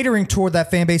obviously catering toward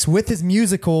that fan base with his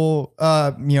musical,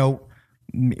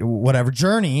 whatever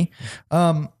journey.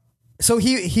 So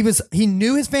he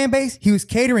knew his fan base. He was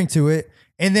catering to it,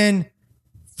 and then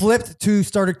flipped to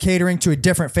started catering to a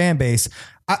different fan base.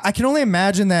 I can only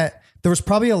imagine that there was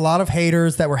probably a lot of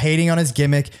haters that were hating on his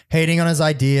gimmick, hating on his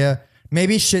idea,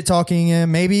 maybe shit talking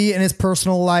him, maybe in his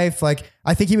personal life. Like,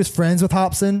 I think he was friends with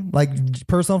Hobson, like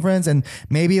personal friends. And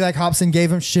maybe like Hobson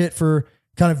gave him shit for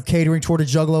kind of catering toward a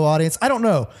Juggalo audience. I don't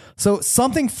know. So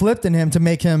something flipped in him to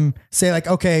make him say like,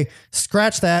 okay,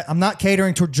 scratch that. I'm not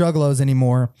catering toward Juggalos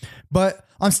anymore, but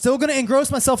I'm still going to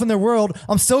engross myself in their world.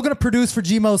 I'm still going to produce for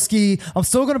G-Mo Ski. I'm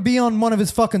still going to be on one of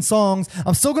his fucking songs.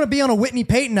 I'm still going to be on a Whitney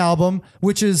Payton album,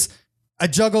 which is a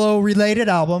Juggalo related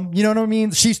album. You know what I mean?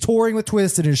 She's touring with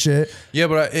Twisted and shit. Yeah,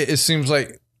 but it seems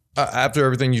like after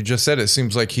everything you just said, it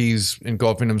seems like he's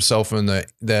engulfing himself in the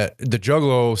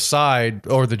Juggalo side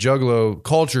or the Juggalo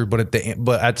culture, but at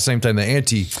the same time the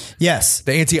anti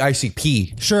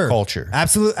ICP culture.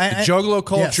 Absolutely. The Juggalo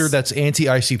culture yes. That's anti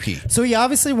ICP. So he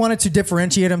obviously wanted to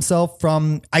differentiate himself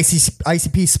from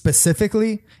ICP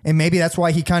specifically, and maybe that's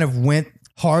why he kind of went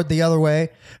hard the other way.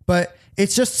 But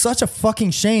it's just such a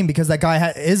fucking shame because that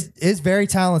guy is very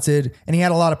talented and he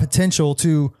had a lot of potential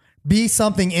to be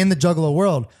something in the Juggalo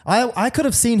world. I could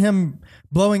have seen him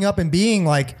blowing up and being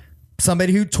like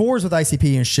somebody who tours with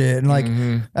ICP and shit. And like,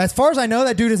 as far as I know,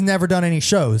 that dude has never done any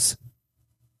shows.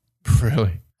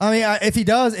 Really? I mean, if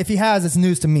he has, it's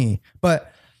news to me.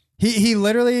 But he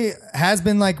literally has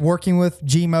been like working with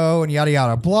G-Mo and yada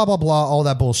yada, blah blah blah, all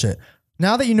that bullshit.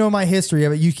 Now that you know my history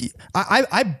of it,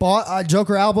 I bought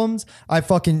Joker albums. I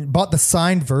fucking bought the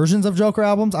signed versions of Joker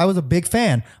albums. I was a big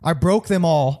fan. I broke them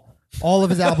all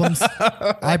of his albums.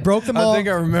 I broke them all. I think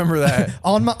I remember that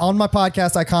on my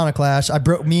podcast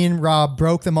Iconoclash. Me and Rob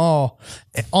broke them all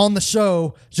on the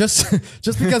show just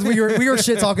because we were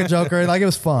shit talking Joker. Like, it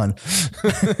was fun.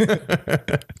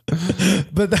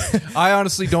 But I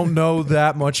honestly don't know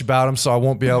that much about him, so I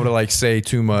won't be able to like say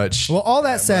too much. Well, all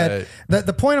that said,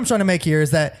 the point I'm trying to make here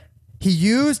is that he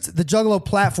used the Juggalo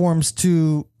platforms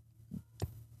to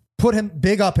put him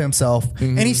big up himself,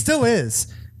 and he still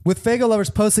is. With Faygo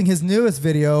Lovers posting his newest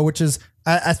video, which is,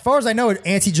 as far as I know, an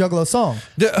anti-Juggalo song.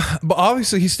 But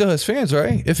obviously he still has fans,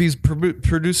 right? If he's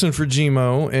producing for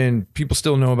G-Mo and people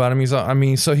still know about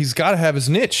him, so he's got to have his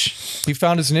niche. He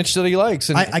found his niche that he likes.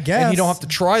 And, I guess. And he don't have to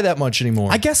try that much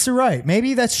anymore. I guess you're right.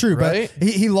 Maybe that's true. Right? But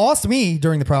he lost me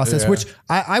during the process, which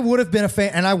I would have been a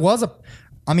fan. And I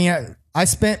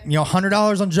spent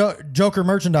 $100 on Joker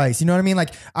merchandise. You know what I mean?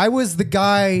 Like, I was the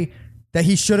guy that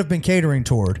he should have been catering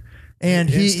toward.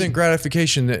 And instant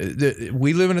gratification.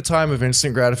 We live in a time of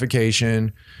instant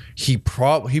gratification. He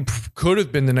could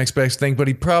have been the next best thing, but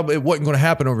it wasn't going to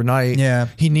happen overnight. Yeah,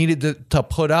 he needed to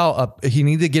put out he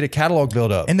needed to get a catalog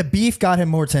built up, and the beef got him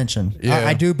more attention. Yeah.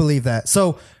 I do believe that.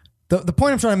 So the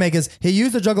point I'm trying to make is he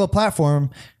used the Juggalo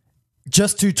platform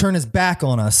just to turn his back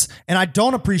on us. And I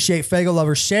don't appreciate Faygo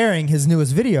Lovers sharing his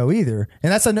newest video either.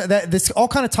 And this all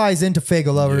kind of ties into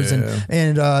Faygo Lovers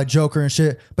and Joker and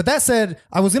shit. But that said,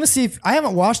 I was going to see if I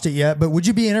haven't watched it yet, but would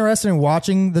you be interested in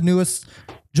watching the newest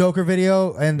Joker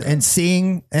video and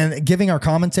seeing and giving our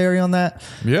commentary on that?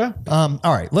 Yeah. All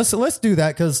right, let's do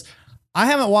that, because I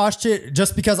haven't watched it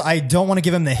just because I don't want to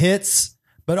give him the hits.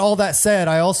 But all that said,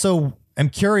 I also am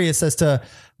curious as to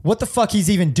what the fuck he's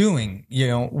even doing,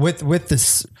 with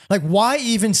this. Like, why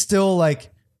even still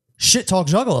like shit talk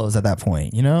Juggalos at that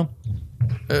point,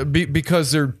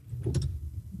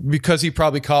 because he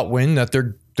probably caught wind that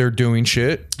they're doing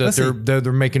shit, that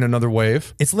they're making another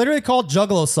wave. It's literally called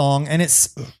Juggalo Song, and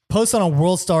it's posted on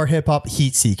World Star Hip Hop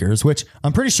Heat Seekers, which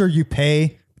I'm pretty sure you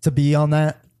pay to be on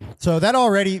that. So that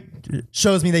already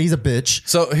shows me that he's a bitch.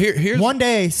 So here's one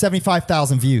day,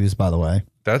 75,000 views, by the way.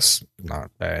 That's not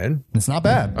bad. It's not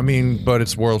bad. I mean, but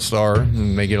it's World Star,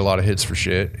 and they get a lot of hits for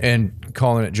shit. And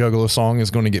calling it Juggalo Song is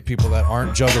going to get people that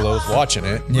aren't Juggalos watching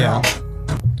it. Yeah.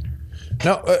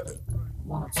 No.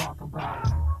 Want to talk about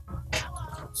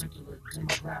a particular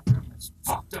demographic in this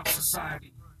fucked up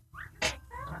society.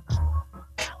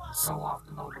 So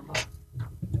often overlooked.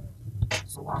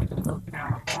 So often looked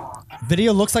down upon.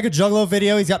 Video looks like a Juggalo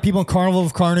video. He's got people in Carnival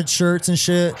of Carnage shirts and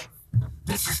shit.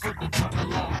 This is strictly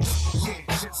Juggalo. Yeah,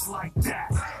 just like that.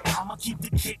 I'ma keep the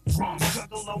kick drum,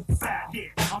 Juggalo fat. Yeah,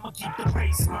 I'ma keep the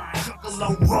bass line,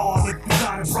 Juggalo raw. If you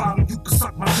got a problem, you can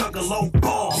suck my juggalo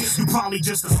balls. You probably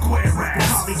just a square ass,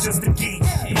 probably just a geek,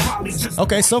 you probably just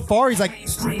Okay, so far he's like,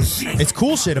 it's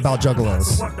cool shit about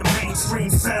juggalos. what the mainstream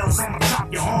sells. I'ma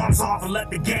chop your arms off and let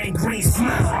the gangrene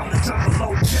smell. I'm the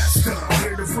juggalo jester,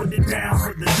 here to put it down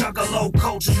for the juggalo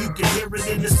culture. You can hear it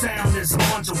in the sound. There's a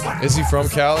bunch of whack. Is he from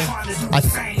Cali? I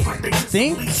think.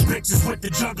 Bitches with the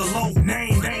juggalo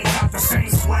name, they ain't got the same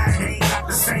swag, they ain't got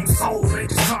the same soul. They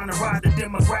just trying to ride the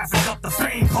demographic up the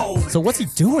fame pole. So what's he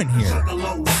doing here?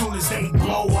 Juggalo, soon as they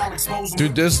blow, I'll expose them.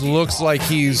 Dude, this looks like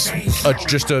he's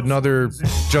just another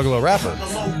Juggalo rapper.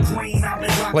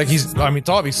 Like he's, I mean, it's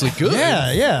obviously good.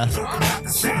 Yeah, yeah.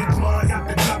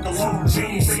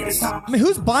 I mean,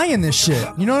 who's buying this shit?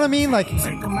 You know what I mean? Like,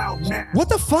 what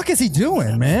the fuck is he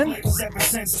doing, man? Ever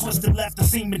since twisted left the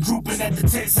semen drooping at the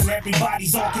tits, and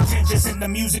everybody's all contentious, and the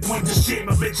music went to shit.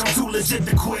 My bitch, I'm too legit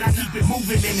to quit. I keep it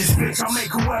moving in this bitch. I'll make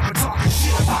whoever talking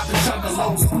shit about the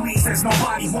juggalos please. There's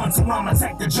nobody wants to, I'ma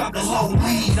take the juggalo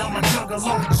lead. I'm a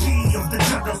juggalo G of the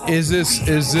juggalo. Is this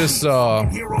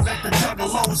Hero that the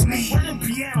juggalos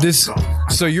need. this?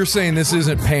 So you're saying this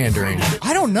isn't pandering?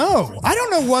 I don't know. I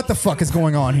don't know what the fuck is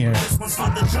going on here. This one's for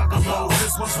the juggalos,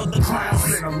 this one's for the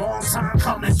clowns. Been a long time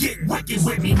coming, get wicked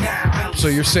with me now. So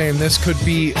you're saying this could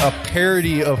be a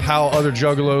parody of how other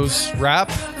Juggalos rap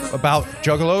about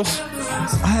Juggalos?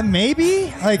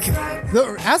 Maybe. Like,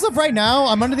 as of right now,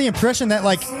 I'm under the impression that,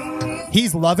 like,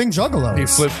 he's loving juggalos. He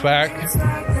flips back.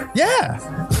 Yeah.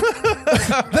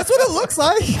 That's what it looks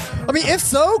like. I mean, if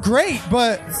so, great,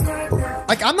 but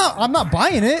like I'm not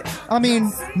buying it. I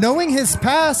mean, knowing his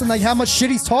past and like how much shit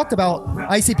he's talked about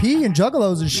ICP and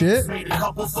juggalos and shit. Made a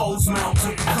couple foes melt,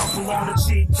 took a couple on the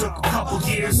cheek, took a couple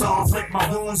years off, licked my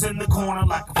wounds in the corner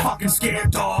like a fucking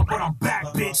scared dog. But I'm back,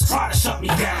 bitch. Try to shut me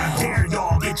down. Dare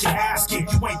y'all get your ass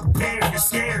kicked. You ain't prepared. You're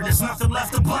scared. There's nothing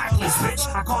left to blacklist,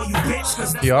 bitch. I call you bitch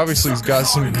because He obviously has got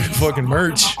some good fucking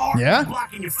merch. Yeah.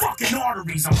 Blocking your fucking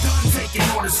arteries. I'm done taking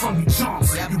orders from you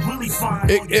chumps. You really find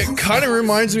It kind of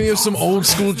reminds me of some old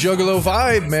school Juggalo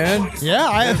vibe, man.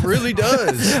 Yeah, It really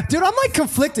does. Dude, I'm like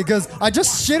conflicted because I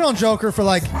just shit on Joker for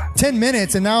like 10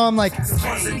 minutes and now I'm like,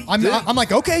 I'm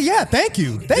like, okay, yeah, thank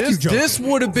you, Joker. This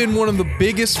would have been one of the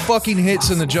biggest fucking hits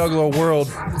in the Juggalo world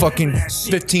fucking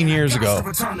 15 years ago.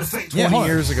 20 hold on.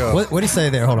 years ago. What do you say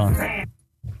there? Hold on.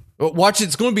 Watch it.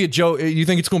 It's going to be a joke. You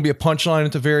think it's going to be a punchline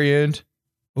at the very end?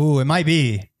 Ooh, it might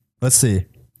be. Let's see.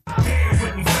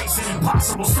 with me facing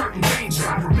impossible certain danger.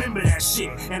 I remember that shit,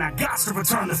 and I got to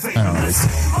return the favor.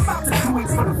 Listen, I'm about to do it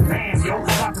for the fam, yo.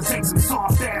 About to take some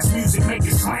soft ass music, make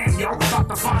it slam, yo. About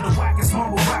to find the wackest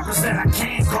mumble rappers that I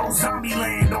can go. Zombie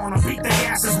land on them, beat their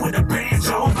asses with a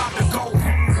banjo. About to go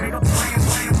ham, nigga,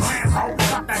 blam, ho.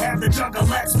 About to have the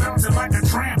juggalettes bouncing like a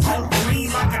trampo.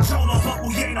 Lean like a cholo, but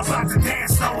we ain't about to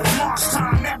dance, though. It's march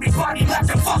time, everybody let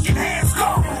the fucking hands go.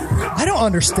 I don't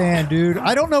understand, dude.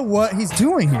 I don't know what he's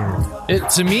doing here.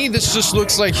 To me, this just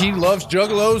looks like he loves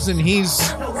Juggalos and he's...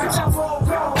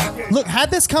 Look,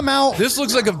 had this come out, This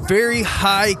looks like a very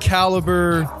high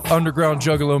caliber underground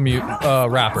Juggalo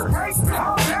rapper.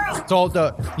 It's all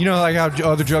the, you know, like how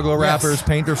other Juggalo rappers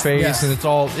paint their face, Yes. and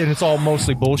it's all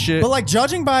mostly bullshit. but like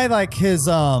judging by like his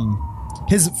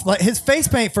face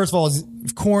paint, first of all, is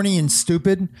corny and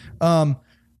stupid.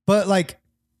 But like,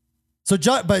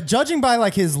 but judging by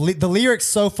like the lyrics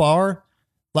so far,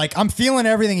 like I'm feeling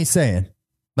everything he's saying.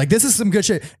 Like this is some good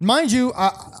shit. Mind you,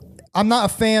 I'm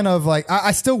not a fan of like,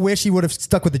 I still wish he would have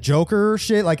stuck with the Joker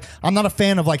shit. Like I'm not a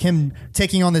fan of like him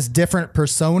taking on this different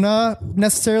persona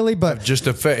necessarily, but Just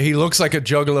he looks like a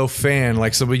Juggalo fan,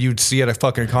 like somebody you'd see at a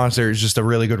fucking concert. Is just a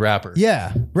really good rapper.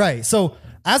 yeah, right. So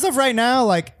as of right now,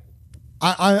 like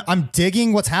I'm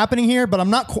digging what's happening here, but I'm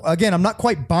not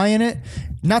quite buying it.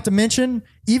 Not to mention,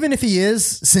 even if he is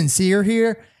sincere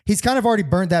here, he's kind of already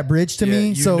burnt that bridge to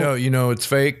me. You know it's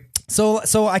fake. So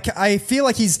I feel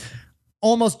like he's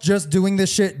almost just doing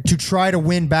this shit to try to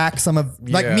win back some of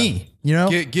like Yeah. me, you know?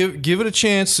 Give it a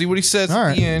chance. See what he says All at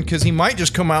right. the end, because he might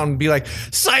just come out and be like,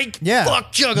 "Psych, Yeah.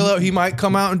 fuck Juggalo." He might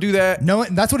come out and do that. No,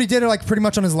 that's what he did like pretty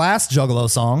much on his last Juggalo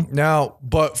song. Now,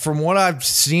 but from what I've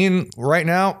seen right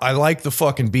now, I like the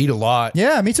fucking beat a lot.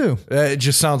 Yeah, me too. It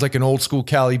just sounds like an old school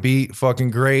Cali beat. Fucking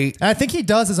great. And I think he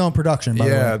does his own production, by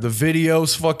the Yeah, way. the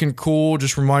video's fucking cool.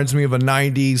 Just reminds me of a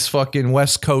 90s fucking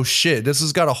West Coast shit. This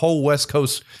has got a whole West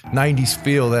Coast 90s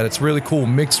feel that it's really cool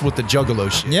mixed with the Juggalo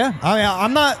shit. Yeah,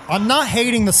 I'm not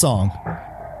hating the song.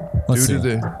 Let's see.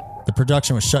 Due to The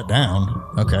production was shut down.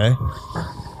 Okay.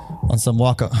 On some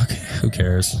walk up. Okay, who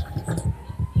cares?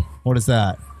 What is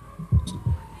that?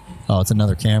 Oh, it's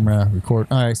another camera record.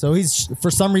 All right, so he's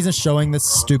for some reason showing this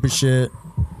stupid shit.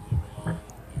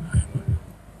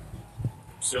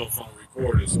 Cell phone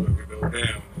recorded so it could go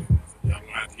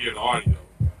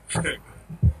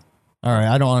All right,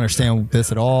 I don't understand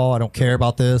this at all. I don't care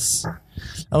about this.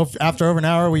 After over an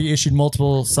hour, we issued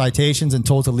multiple citations and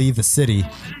told to leave the city.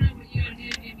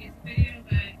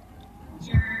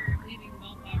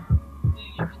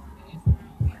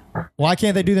 Why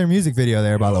can't they do their music video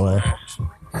there, by the way?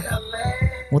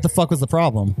 What the fuck was the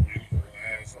problem?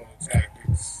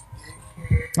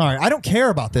 All right, I don't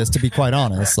care about this, to be quite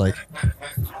honest. Like,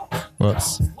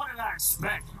 whoops. What did I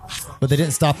expect? But they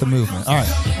didn't stop the movement. All right.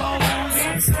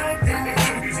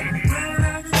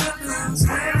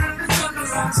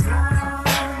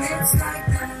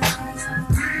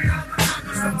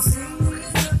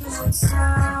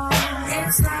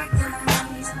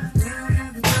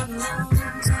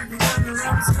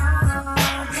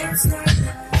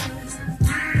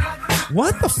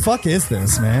 What the fuck is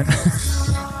this, man?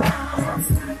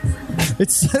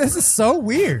 This is so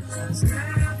weird.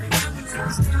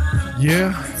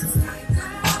 Yeah.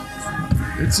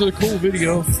 It's a cool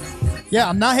video. Yeah,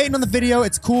 I'm not hating on the video.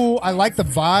 It's cool. I like the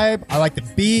vibe. I like the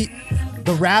beat.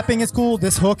 The rapping is cool.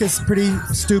 This hook is pretty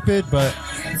stupid, but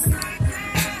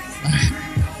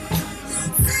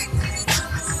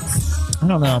I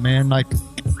don't know, man. Like,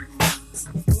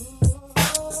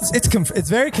 it's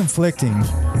very conflicting.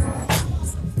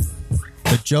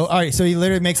 The Joe. All right, so he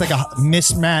literally makes like a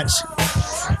mismatch.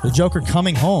 The Joker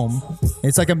Coming Home.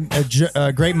 It's like a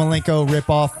Great Milenko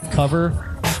ripoff cover.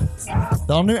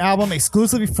 The all new album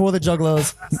exclusively for the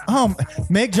Juggalos.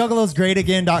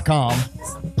 MakeJuggalosGreatAgain.com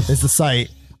is the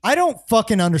site. I don't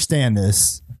fucking understand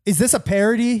this. Is this a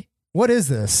parody? What is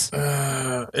this?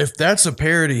 If that's a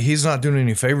parody, he's not doing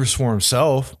any favors for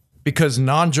himself because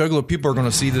non-Juggalo people are going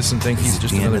to see this and think he's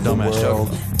just another dumbass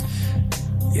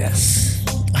Juggalo. Yes.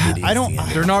 I don't.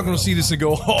 They're not going to see this and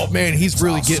go, oh man, he's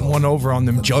really getting one over on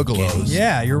them Juggalos.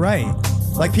 Yeah, you're right.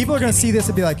 Like, people are going to see this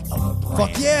and be like,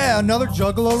 fuck yeah, another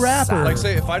Juggalo rapper. Like,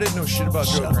 say, if I didn't know shit about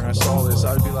Joker and I saw this,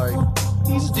 I'd be like,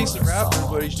 he's a decent rapper,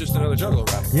 but he's just another Juggalo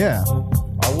rapper. Yeah.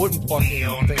 I wouldn't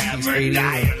fucking think he's hating.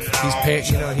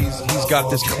 He's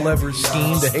got this clever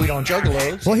scheme to hate on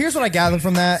Juggalos. Well, here's what I gathered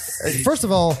from that. First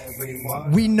of all,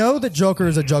 we know that Joker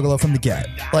is a Juggalo from the get.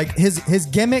 Like, his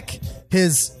gimmick,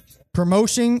 his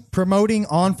promoting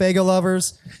on Faygo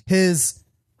Lovers, his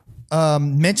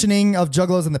mentioning of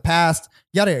Juggalos in the past,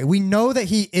 yada yada. We know that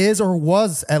he is or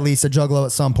was at least a Juggalo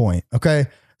at some point. Okay,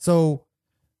 so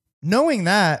knowing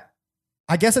that,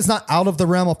 I guess it's not out of the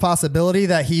realm of possibility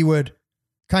that he would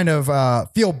kind of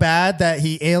feel bad that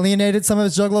he alienated some of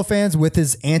his Juggalo fans with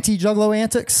his anti-Juggalo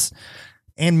antics,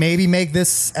 and maybe make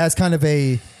this as kind of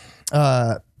a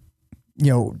to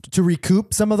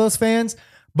recoup some of those fans.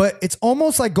 But it's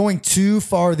almost like going too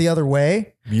far the other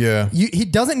way. Yeah. He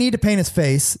doesn't need to paint his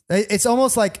face. It's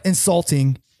almost like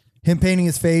insulting him painting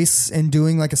his face and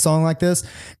doing like a song like this.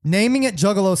 Naming it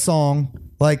Juggalo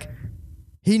song, like,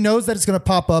 he knows that it's going to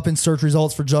pop up in search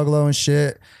results for Juggalo and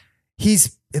shit.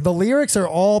 The lyrics are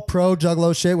all pro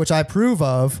Juggalo shit, which I approve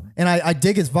of. And I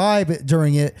dig his vibe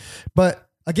during it. But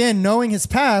again, knowing his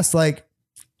past, like,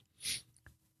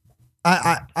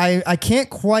 I can't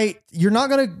quite. You're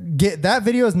not gonna get that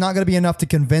video is not gonna be enough to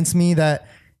convince me that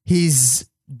he's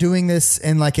doing this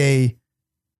in like a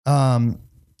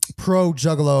pro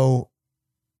Juggalo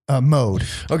mode.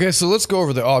 Okay, so let's go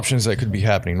over the options that could be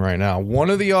happening right now. One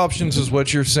of the options is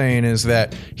what you're saying is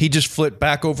that he just flipped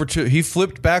back over to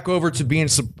being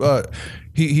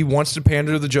he wants to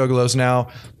pander to the Juggalos now.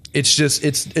 It's just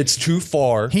it's too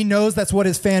far. He knows that's what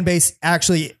his fan base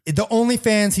actually. The only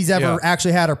fans he's ever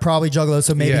actually had are probably Juggalos,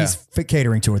 so maybe he's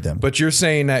catering toward them. But you're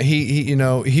saying that he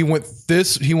went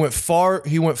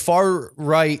far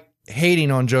right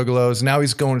hating on Juggalos. Now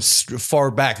he's going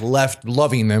far back left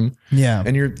loving them. Yeah,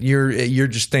 and you're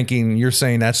just thinking, you're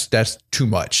saying that's too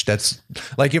much. That's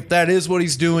like, if that is what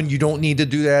he's doing, you don't need to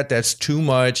do that. That's too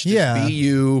much. Just be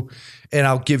you. And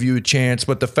I'll give you a chance.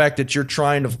 But the fact that you're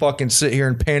trying to fucking sit here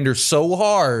and pander so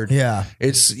hard. Yeah.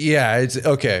 It's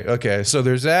okay. Okay. So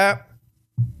there's that.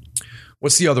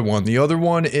 What's the other one? The other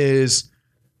one is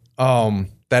that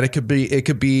it could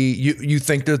be you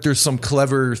think that there's some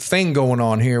clever thing going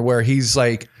on here where he's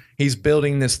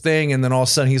building this thing and then all of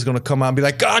a sudden he's going to come out and be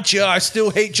like, gotcha, I still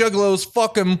hate Juggalos.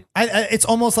 Fuck him. It's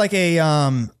almost like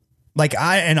an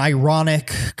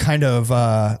ironic kind of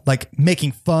like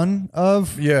making fun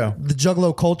of the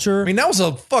Juggalo culture. I mean, that was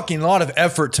a fucking lot of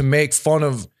effort to make fun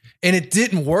of, and it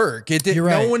didn't work. It didn't.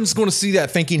 Right. No one's going to see that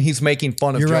thinking he's making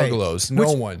fun of Juggalos. Right.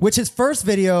 No one. Which his first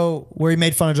video where he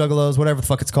made fun of Juggalos, whatever the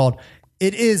fuck it's called,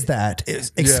 it is that.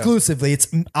 It's exclusively. It's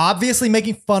obviously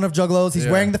making fun of Juggalos. He's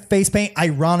wearing the face paint.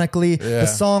 Ironically, the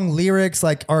song lyrics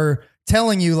like are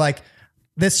telling you like,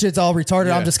 this shit's all retarded.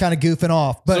 Yeah. I'm just kind of goofing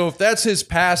off. But So if that's his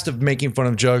past of making fun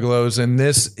of juggalos, and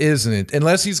this isn't,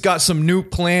 unless he's got some new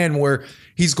plan where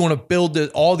he's going to build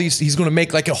he's going to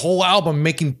make like a whole album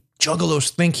making juggalos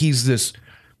think he's this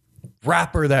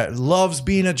rapper that loves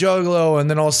being a juggalo, and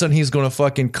then all of a sudden he's going to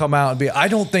fucking come out and be. I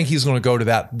don't think he's going to go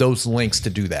to those lengths to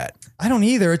do that. I don't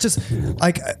either. It's just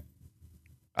like,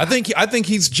 I think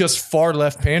he's just far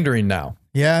left pandering now.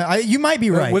 yeah, you might be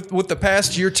right. With the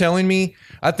past year telling me,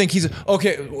 I think he's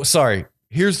okay. Sorry.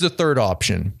 Here's the third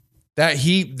option.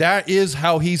 That is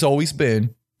how he's always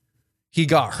been. He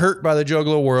got hurt by the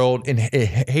juggalo world and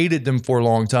hated them for a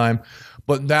long time.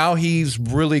 But now he's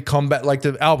really come back, like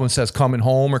the album says, coming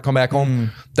home or come back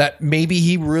home, that maybe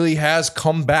he really has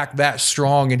come back that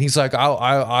strong. And he's like,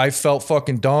 I felt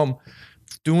fucking dumb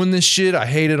doing this shit. I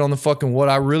hated on the fucking what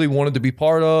I really wanted to be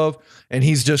part of. And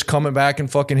he's just coming back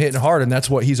and fucking hitting hard. And that's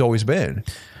what he's always been.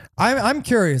 I'm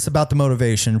curious about the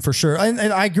motivation for sure. And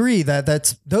I agree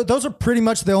that those are pretty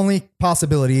much the only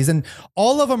possibilities. And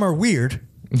all of them are weird.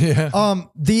 Yeah.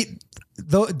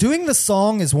 Doing the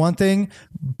song is one thing,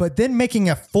 but then making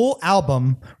a full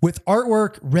album with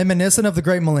artwork reminiscent of the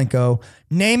Great Malenko,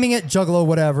 naming it Juggalo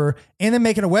whatever, and then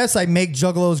making a website, make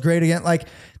Juggalos great again. Like,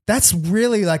 that's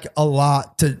really like a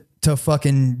lot to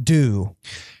fucking do.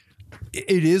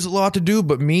 It is a lot to do,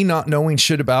 but me not knowing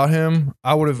shit about him,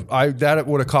 that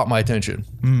would have caught my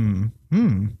attention.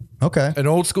 Okay. An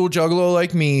old school juggalo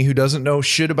like me who doesn't know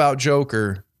shit about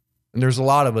Joker, and there's a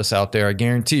lot of us out there, I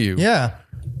guarantee you. Yeah.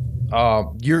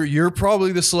 You're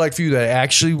probably the select few that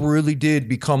actually really did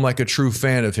become like a true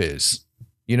fan of his.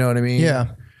 You know what I mean?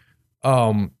 Yeah.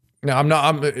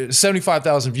 Now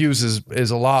 75,000 views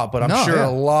is a lot, but I'm sure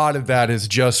a lot of that is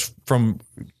just from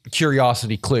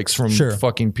curiosity clicks from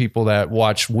fucking people that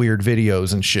watch weird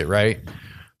videos and shit, right?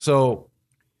 So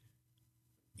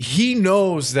he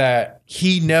knows that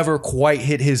he never quite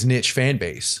hit his niche fan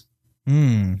base.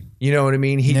 You know what I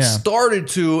mean? He started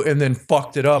to and then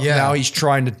fucked it up. Yeah. Now he's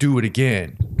trying to do it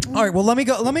again. All right. Well, let me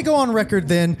go on record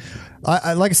then.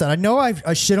 I like I said, I know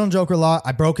I shit on Joker a lot.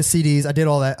 I broke his CDs. I did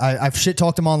all that. I've shit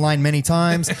talked him online many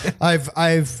times. I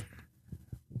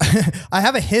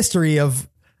have a history of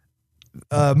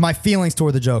my feelings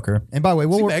toward the Joker. And by the way,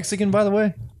 Is he Mexican, by the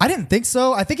way? I didn't think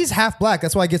so. I think he's half black.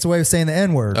 That's why he gets away with saying the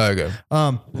N word. Okay.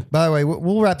 By the way,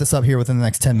 we'll wrap this up here within the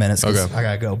next 10 minutes. 'Cause Okay. I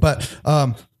gotta go. But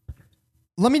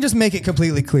let me just make it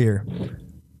completely clear.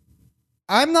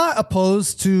 I'm not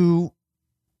opposed to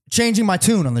changing my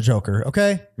tune on the Joker.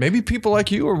 Okay. Maybe people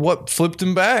like you are what flipped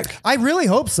him back. I really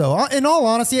hope so. In all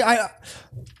honesty, I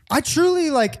truly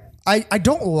I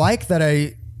don't like that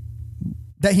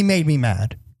he made me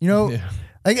mad. You know,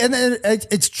 like, and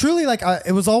it's truly like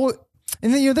it was all.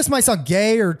 And then, this might sound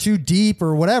gay or too deep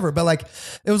or whatever, but like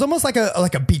it was almost like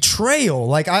a betrayal.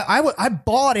 Like I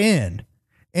bought in,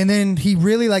 and then he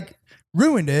really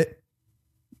ruined it,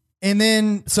 and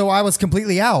then so I was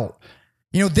completely out.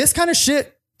 This kind of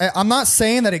shit. I'm not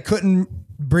saying that it couldn't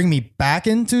bring me back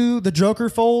into the Joker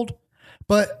fold,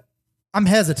 but I'm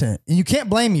hesitant, and you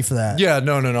can't blame me for that. Yeah,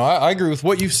 no. I agree with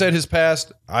what you've said. His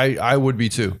past, I would be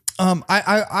too.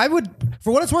 I would,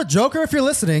 for what it's worth, Joker, if you're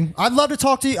listening, I'd love to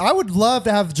talk to you. I would love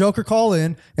to have Joker call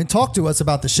in and talk to us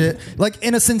about the shit,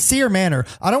 in a sincere manner.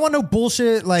 I don't want no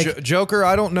bullshit. Joker,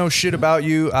 I don't know shit about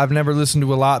you. I've never listened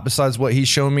to a lot besides what he's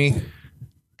shown me.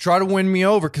 Try to win me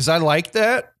over because I like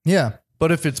that. Yeah.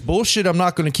 But if it's bullshit, I'm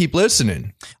not going to keep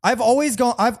listening. I've always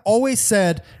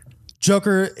said,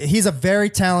 Joker, he's a very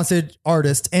talented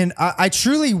artist, and I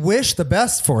truly wish the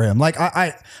best for him.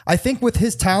 I think with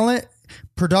his talent,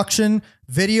 production,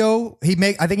 video,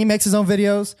 I think he makes his own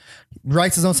videos,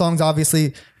 writes his own songs,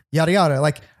 obviously, yada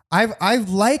yada. I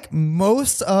like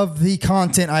most of the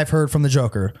content I've heard from the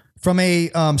Joker from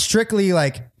a strictly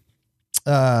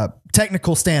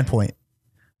technical standpoint.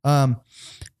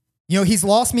 He's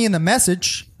lost me in the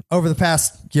message over the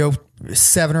past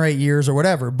 7 or 8 years or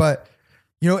whatever, but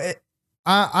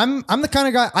I'm the kind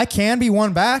of guy, I can be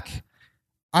won back.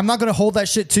 I'm not going to hold that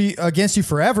shit against you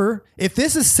forever. If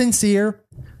this is sincere,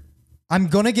 I'm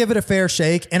going to give it a fair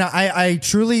shake. And I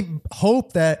truly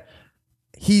hope that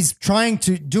he's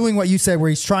doing what you said, where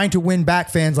he's trying to win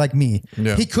back fans like me.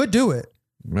 Yeah. He could do it.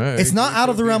 Right. It's not out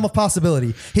of the realm of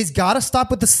possibility. He's got to stop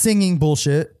with the singing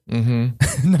bullshit.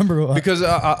 Mm-hmm. Number one. Because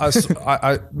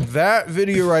I that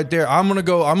video right there, I'm going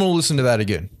to listen to that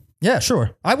again. Yeah,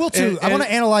 sure. I will too. I want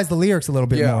to analyze the lyrics a little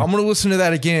bit more. I'm going to listen to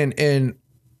that again. And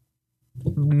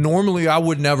normally I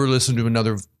would never listen to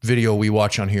another video we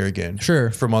watch on here again.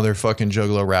 Sure. From other fucking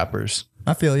Juggalo rappers.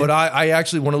 I feel you. But I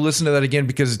actually want to listen to that again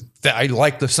because I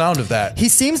like the sound of that. He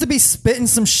seems to be spitting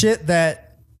some shit that,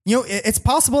 it's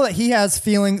possible that he has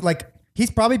feeling He's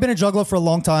probably been a Juggalo for a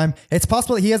long time. It's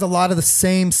possible that he has a lot of the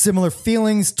same similar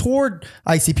feelings toward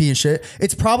ICP and shit.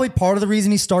 It's probably part of the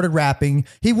reason he started rapping.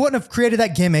 He wouldn't have created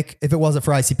that gimmick if it wasn't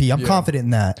for ICP. I'm confident in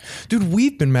that. Dude,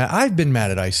 we've been mad. I've been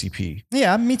mad at ICP.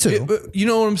 Yeah, me too. You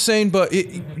know what I'm saying? But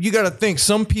you got to think,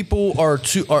 some people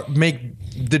make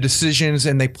the decisions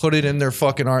and they put it in their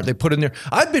fucking art. They put it in there.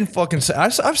 I've been fucking,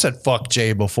 I've said fuck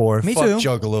Jay before. Me fuck too.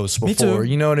 Juggalos before. Me too.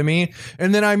 You know what I mean?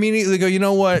 And then I immediately go, you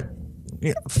know what?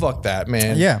 Yeah, fuck that,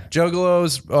 man. Yeah.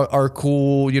 Juggalos are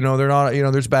cool. You know, they're not, you know,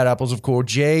 there's bad apples, of course.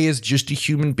 Jay is just a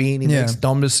human being. He makes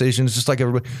dumb decisions just like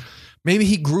everybody. Maybe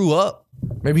he grew up.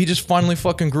 Maybe he just finally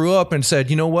fucking grew up and said,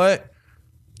 you know what?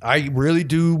 I really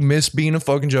do miss being a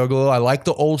fucking Juggalo. I like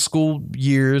the old school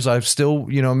years. I've still,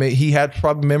 you know, he had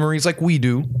probably memories like we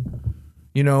do,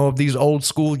 you know, of these old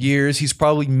school years. He's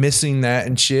probably missing that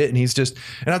and shit. And he's just,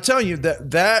 and I'll tell you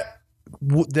that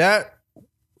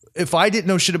if I didn't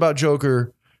know shit about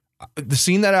Joker,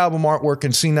 seeing that album artwork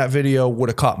and seeing that video would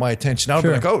have caught my attention. I would be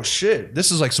like, oh shit, this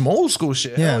is like some old school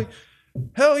shit. Yeah.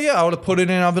 Hell yeah, I would have put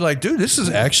it in. I'd be like, dude, this is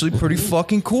actually pretty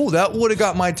fucking cool. That would have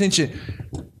got my attention.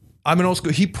 I'm an old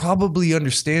school. He probably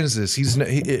understands this.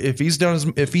 If he's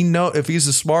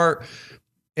a smart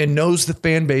and knows the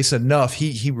fan base enough,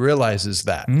 he realizes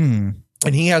that.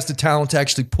 And he has the talent to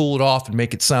actually pull it off and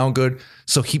make it sound good.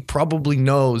 So he probably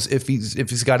knows if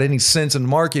he's got any sense in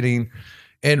marketing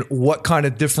and what kind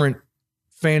of different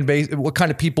fan base, what kind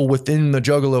of people within the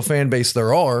Juggalo fan base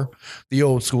there are. The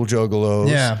old school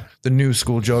Juggalos, the new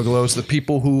school Juggalos, the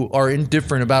people who are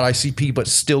indifferent about ICP but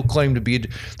still claim to be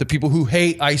the people who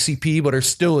hate ICP but are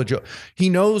still a Juggalo. He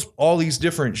knows all these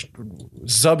different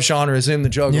subgenres in the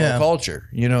Juggalo culture.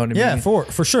 You know what I mean? Yeah,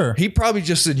 for sure. He probably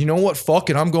just said, you know what,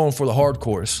 fuck it, I'm going for the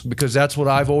hardcores because that's what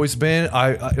I've always been.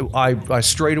 I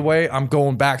straight away, I'm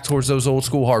going back towards those old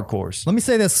school hardcores. Let me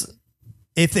say this: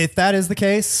 if that is the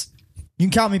case, you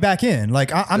can count me back in.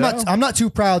 Like I'm not too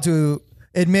proud to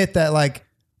admit that like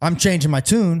I'm changing my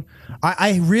tune.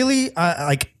 I really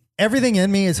like everything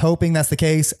in me is hoping that's the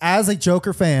case as a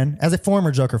Joker fan, as a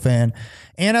former Joker fan,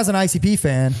 and as an ICP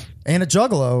fan and a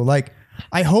Juggalo. Like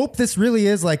I hope this really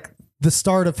is like the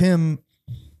start of him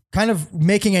kind of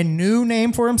making a new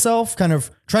name for himself, kind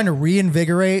of trying to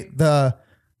reinvigorate the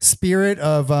spirit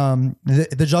of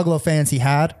the Juggalo fans he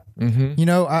had. You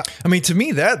know, I mean, to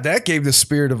me, that gave the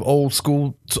spirit of old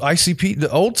school ICP, the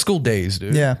old school days,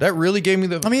 dude. Yeah, that really gave me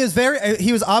the. I mean,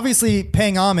 he was obviously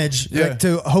paying homage like,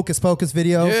 to Hocus Pocus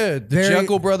video. Yeah, the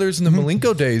Jekyll Brothers and the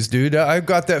Malenko days, dude. I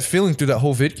got that feeling through that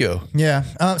whole video. Yeah.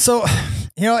 So,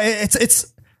 you know,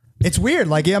 it's weird.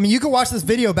 Like, I mean, you can watch this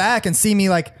video back and see me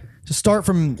like just start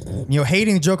from, you know,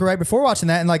 hating the Joker right before watching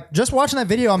that, and like just watching that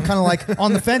video, I'm kind of like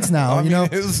on the fence now. I mean, you know,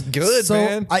 it was good, so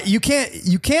man. You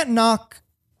can't knock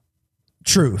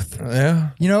truth.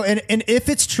 Yeah. You know, and if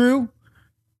it's true,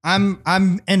 I'm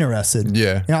interested.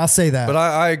 Yeah. You know, I'll say that. But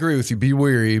I agree with you. Be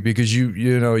wary because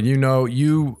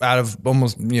you out of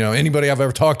almost, you know, anybody I've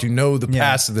ever talked to know the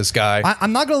past of this guy.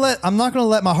 I'm not gonna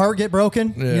let my heart get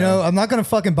broken. Yeah. You know, I'm not gonna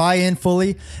fucking buy in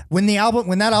fully. When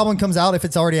that album comes out, if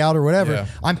it's already out or whatever,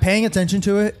 I'm paying attention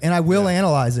to it and I will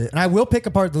analyze it and I will pick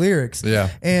apart the lyrics. Yeah.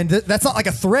 And that's not like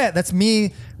a threat. That's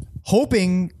me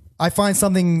hoping I find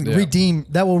something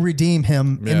that will redeem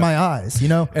him in my eyes, you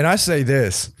know? And I say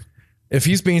this, if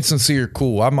he's being sincere,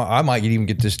 cool. I might even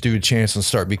get this dude a chance and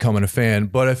start becoming a fan.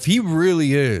 But if he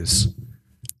really is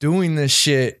doing this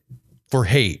shit for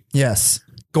hate, yes,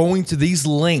 going to these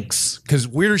links, because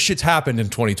weirder shit's happened in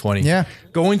 2020. Yeah.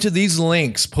 Going to these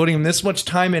links, putting this much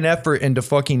time and effort into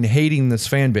fucking hating this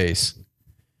fan base,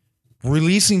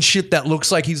 releasing shit that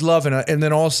looks like he's loving it, and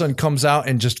then all of a sudden comes out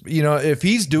and just, you know, if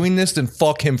he's doing this, then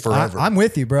fuck him forever. I'm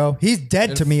with you, bro. He's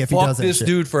dead to me if he does that Fuck this shit.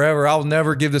 dude forever. I'll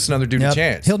never give this another dude a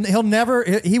chance. He'll never,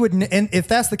 he would, and if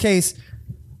that's the case,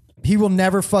 he will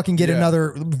never fucking get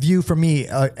another view from me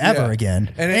ever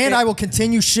again. And I will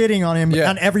continue shitting on him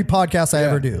on every podcast I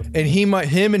ever do. And him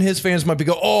and his fans might be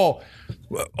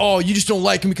oh, you just don't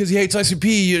like him because he hates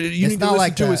ICP. You need to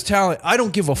listen to his talent. I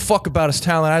don't give a fuck about his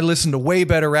talent. I listen to way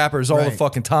better rappers all the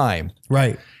fucking time.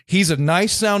 Right. He's a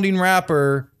nice sounding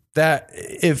rapper that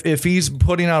if he's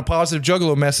putting out a positive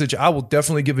Juggalo message, I will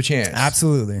definitely give a chance.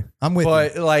 Absolutely. I'm with you.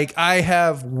 But like I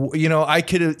have, you know, I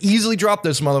could have easily dropped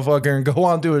this motherfucker and go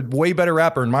on to a way better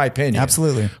rapper in my opinion.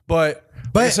 Absolutely. But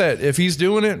like I said, if he's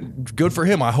doing it, good for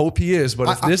him. I hope he is. But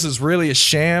if this is really a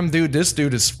sham, dude, this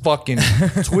dude is fucking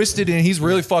twisted and he's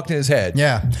really fucked in his head.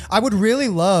 Yeah. I would really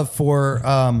love for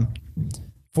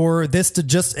this to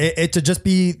just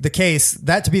be the case,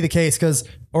 that to be the case,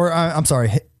 I'm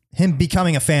sorry, him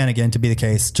becoming a fan again to be the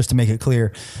case, just to make it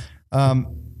clear.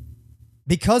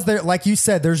 Because there, like you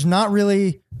said, there's not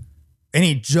really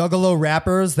any juggalo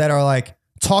rappers that are like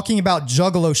talking about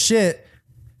juggalo shit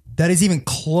that is even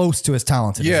close to as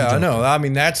talented. Yeah, as I know. I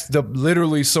mean, that's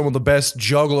literally some of the best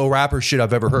juggalo rapper shit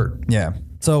I've ever heard. Yeah.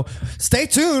 So stay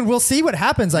tuned. We'll see what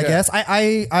happens. I guess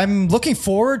I'm looking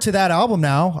forward to that album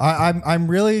now. I'm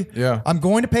really I'm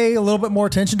going to pay a little bit more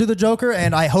attention to the Joker,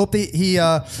 and I hope that he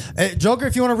Joker.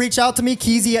 If you want to reach out to me,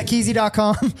 Keezy at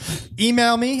Keezy.com.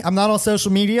 Email me. I'm not on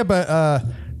social media, but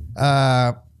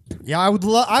yeah, I would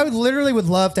literally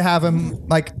love to have him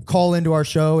like call into our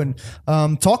show and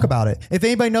talk about it. If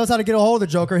anybody knows how to get a hold of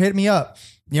the Joker, hit me up.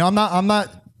 You know, I'm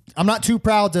not too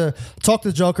proud to talk to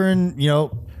the Joker and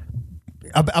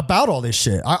about all this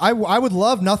shit. I would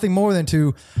love nothing more than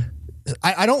to.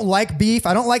 I don't like beef.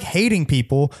 I don't like hating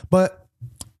people, but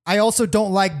I also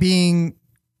don't like being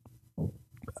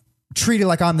treated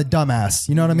like I'm the dumbass.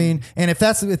 You know what I mean? And if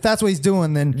that's what he's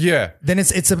doing, then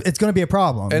it's going to be a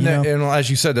problem. And and as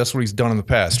you said, that's what he's done in the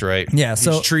past, right? Yeah.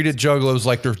 So he's treated juggalos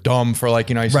like they're dumb for like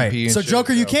ICP. Right. And so shit,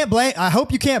 Joker, you can't blame. I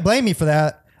hope you can't blame me for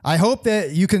that. I hope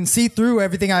that you can see through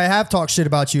everything I have talked shit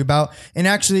about you about and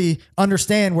actually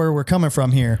understand where we're coming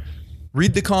from here.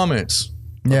 Read the comments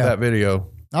of that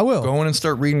video. I will. Go in and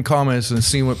start reading comments and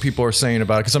seeing what people are saying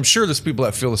about it, because I'm sure there's people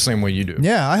that feel the same way you do.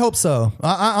 Yeah, I hope so.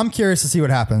 I'm curious to see what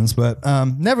happens, but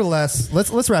nevertheless,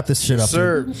 let's wrap this shit up.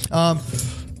 Sir.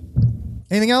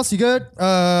 Anything else? You good?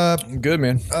 Good,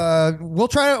 man. We'll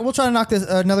try to knock this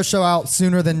another show out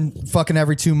sooner than fucking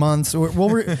every 2 months.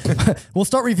 We'll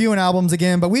start reviewing albums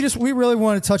again, but we really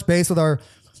want to touch base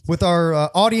with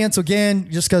our audience again,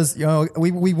 just because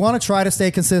we want to try to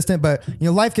stay consistent, but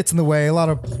life gets in the way, a lot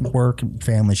of work and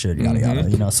family shit, yada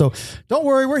yada. So don't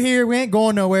worry, we're here. We ain't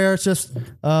going nowhere. It's just you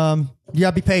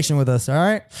gotta be patient with us. All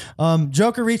right.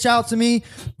 Joker, reach out to me.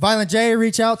 Violent J,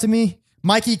 reach out to me.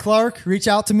 Mikey Clark, reach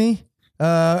out to me.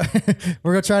 We're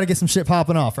gonna try to get some shit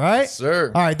popping off, all right?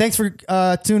 Sir. All right, thanks for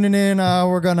tuning in.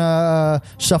 We're gonna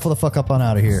shuffle the fuck up on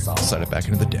out of here. I'll set it back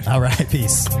into the deck. All right,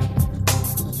 peace.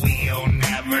 We'll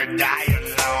never die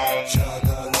alone.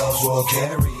 Juggalos will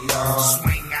carry on.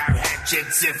 Swing our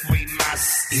hatchets if we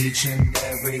must. Each and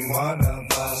every one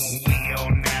of us.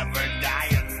 We'll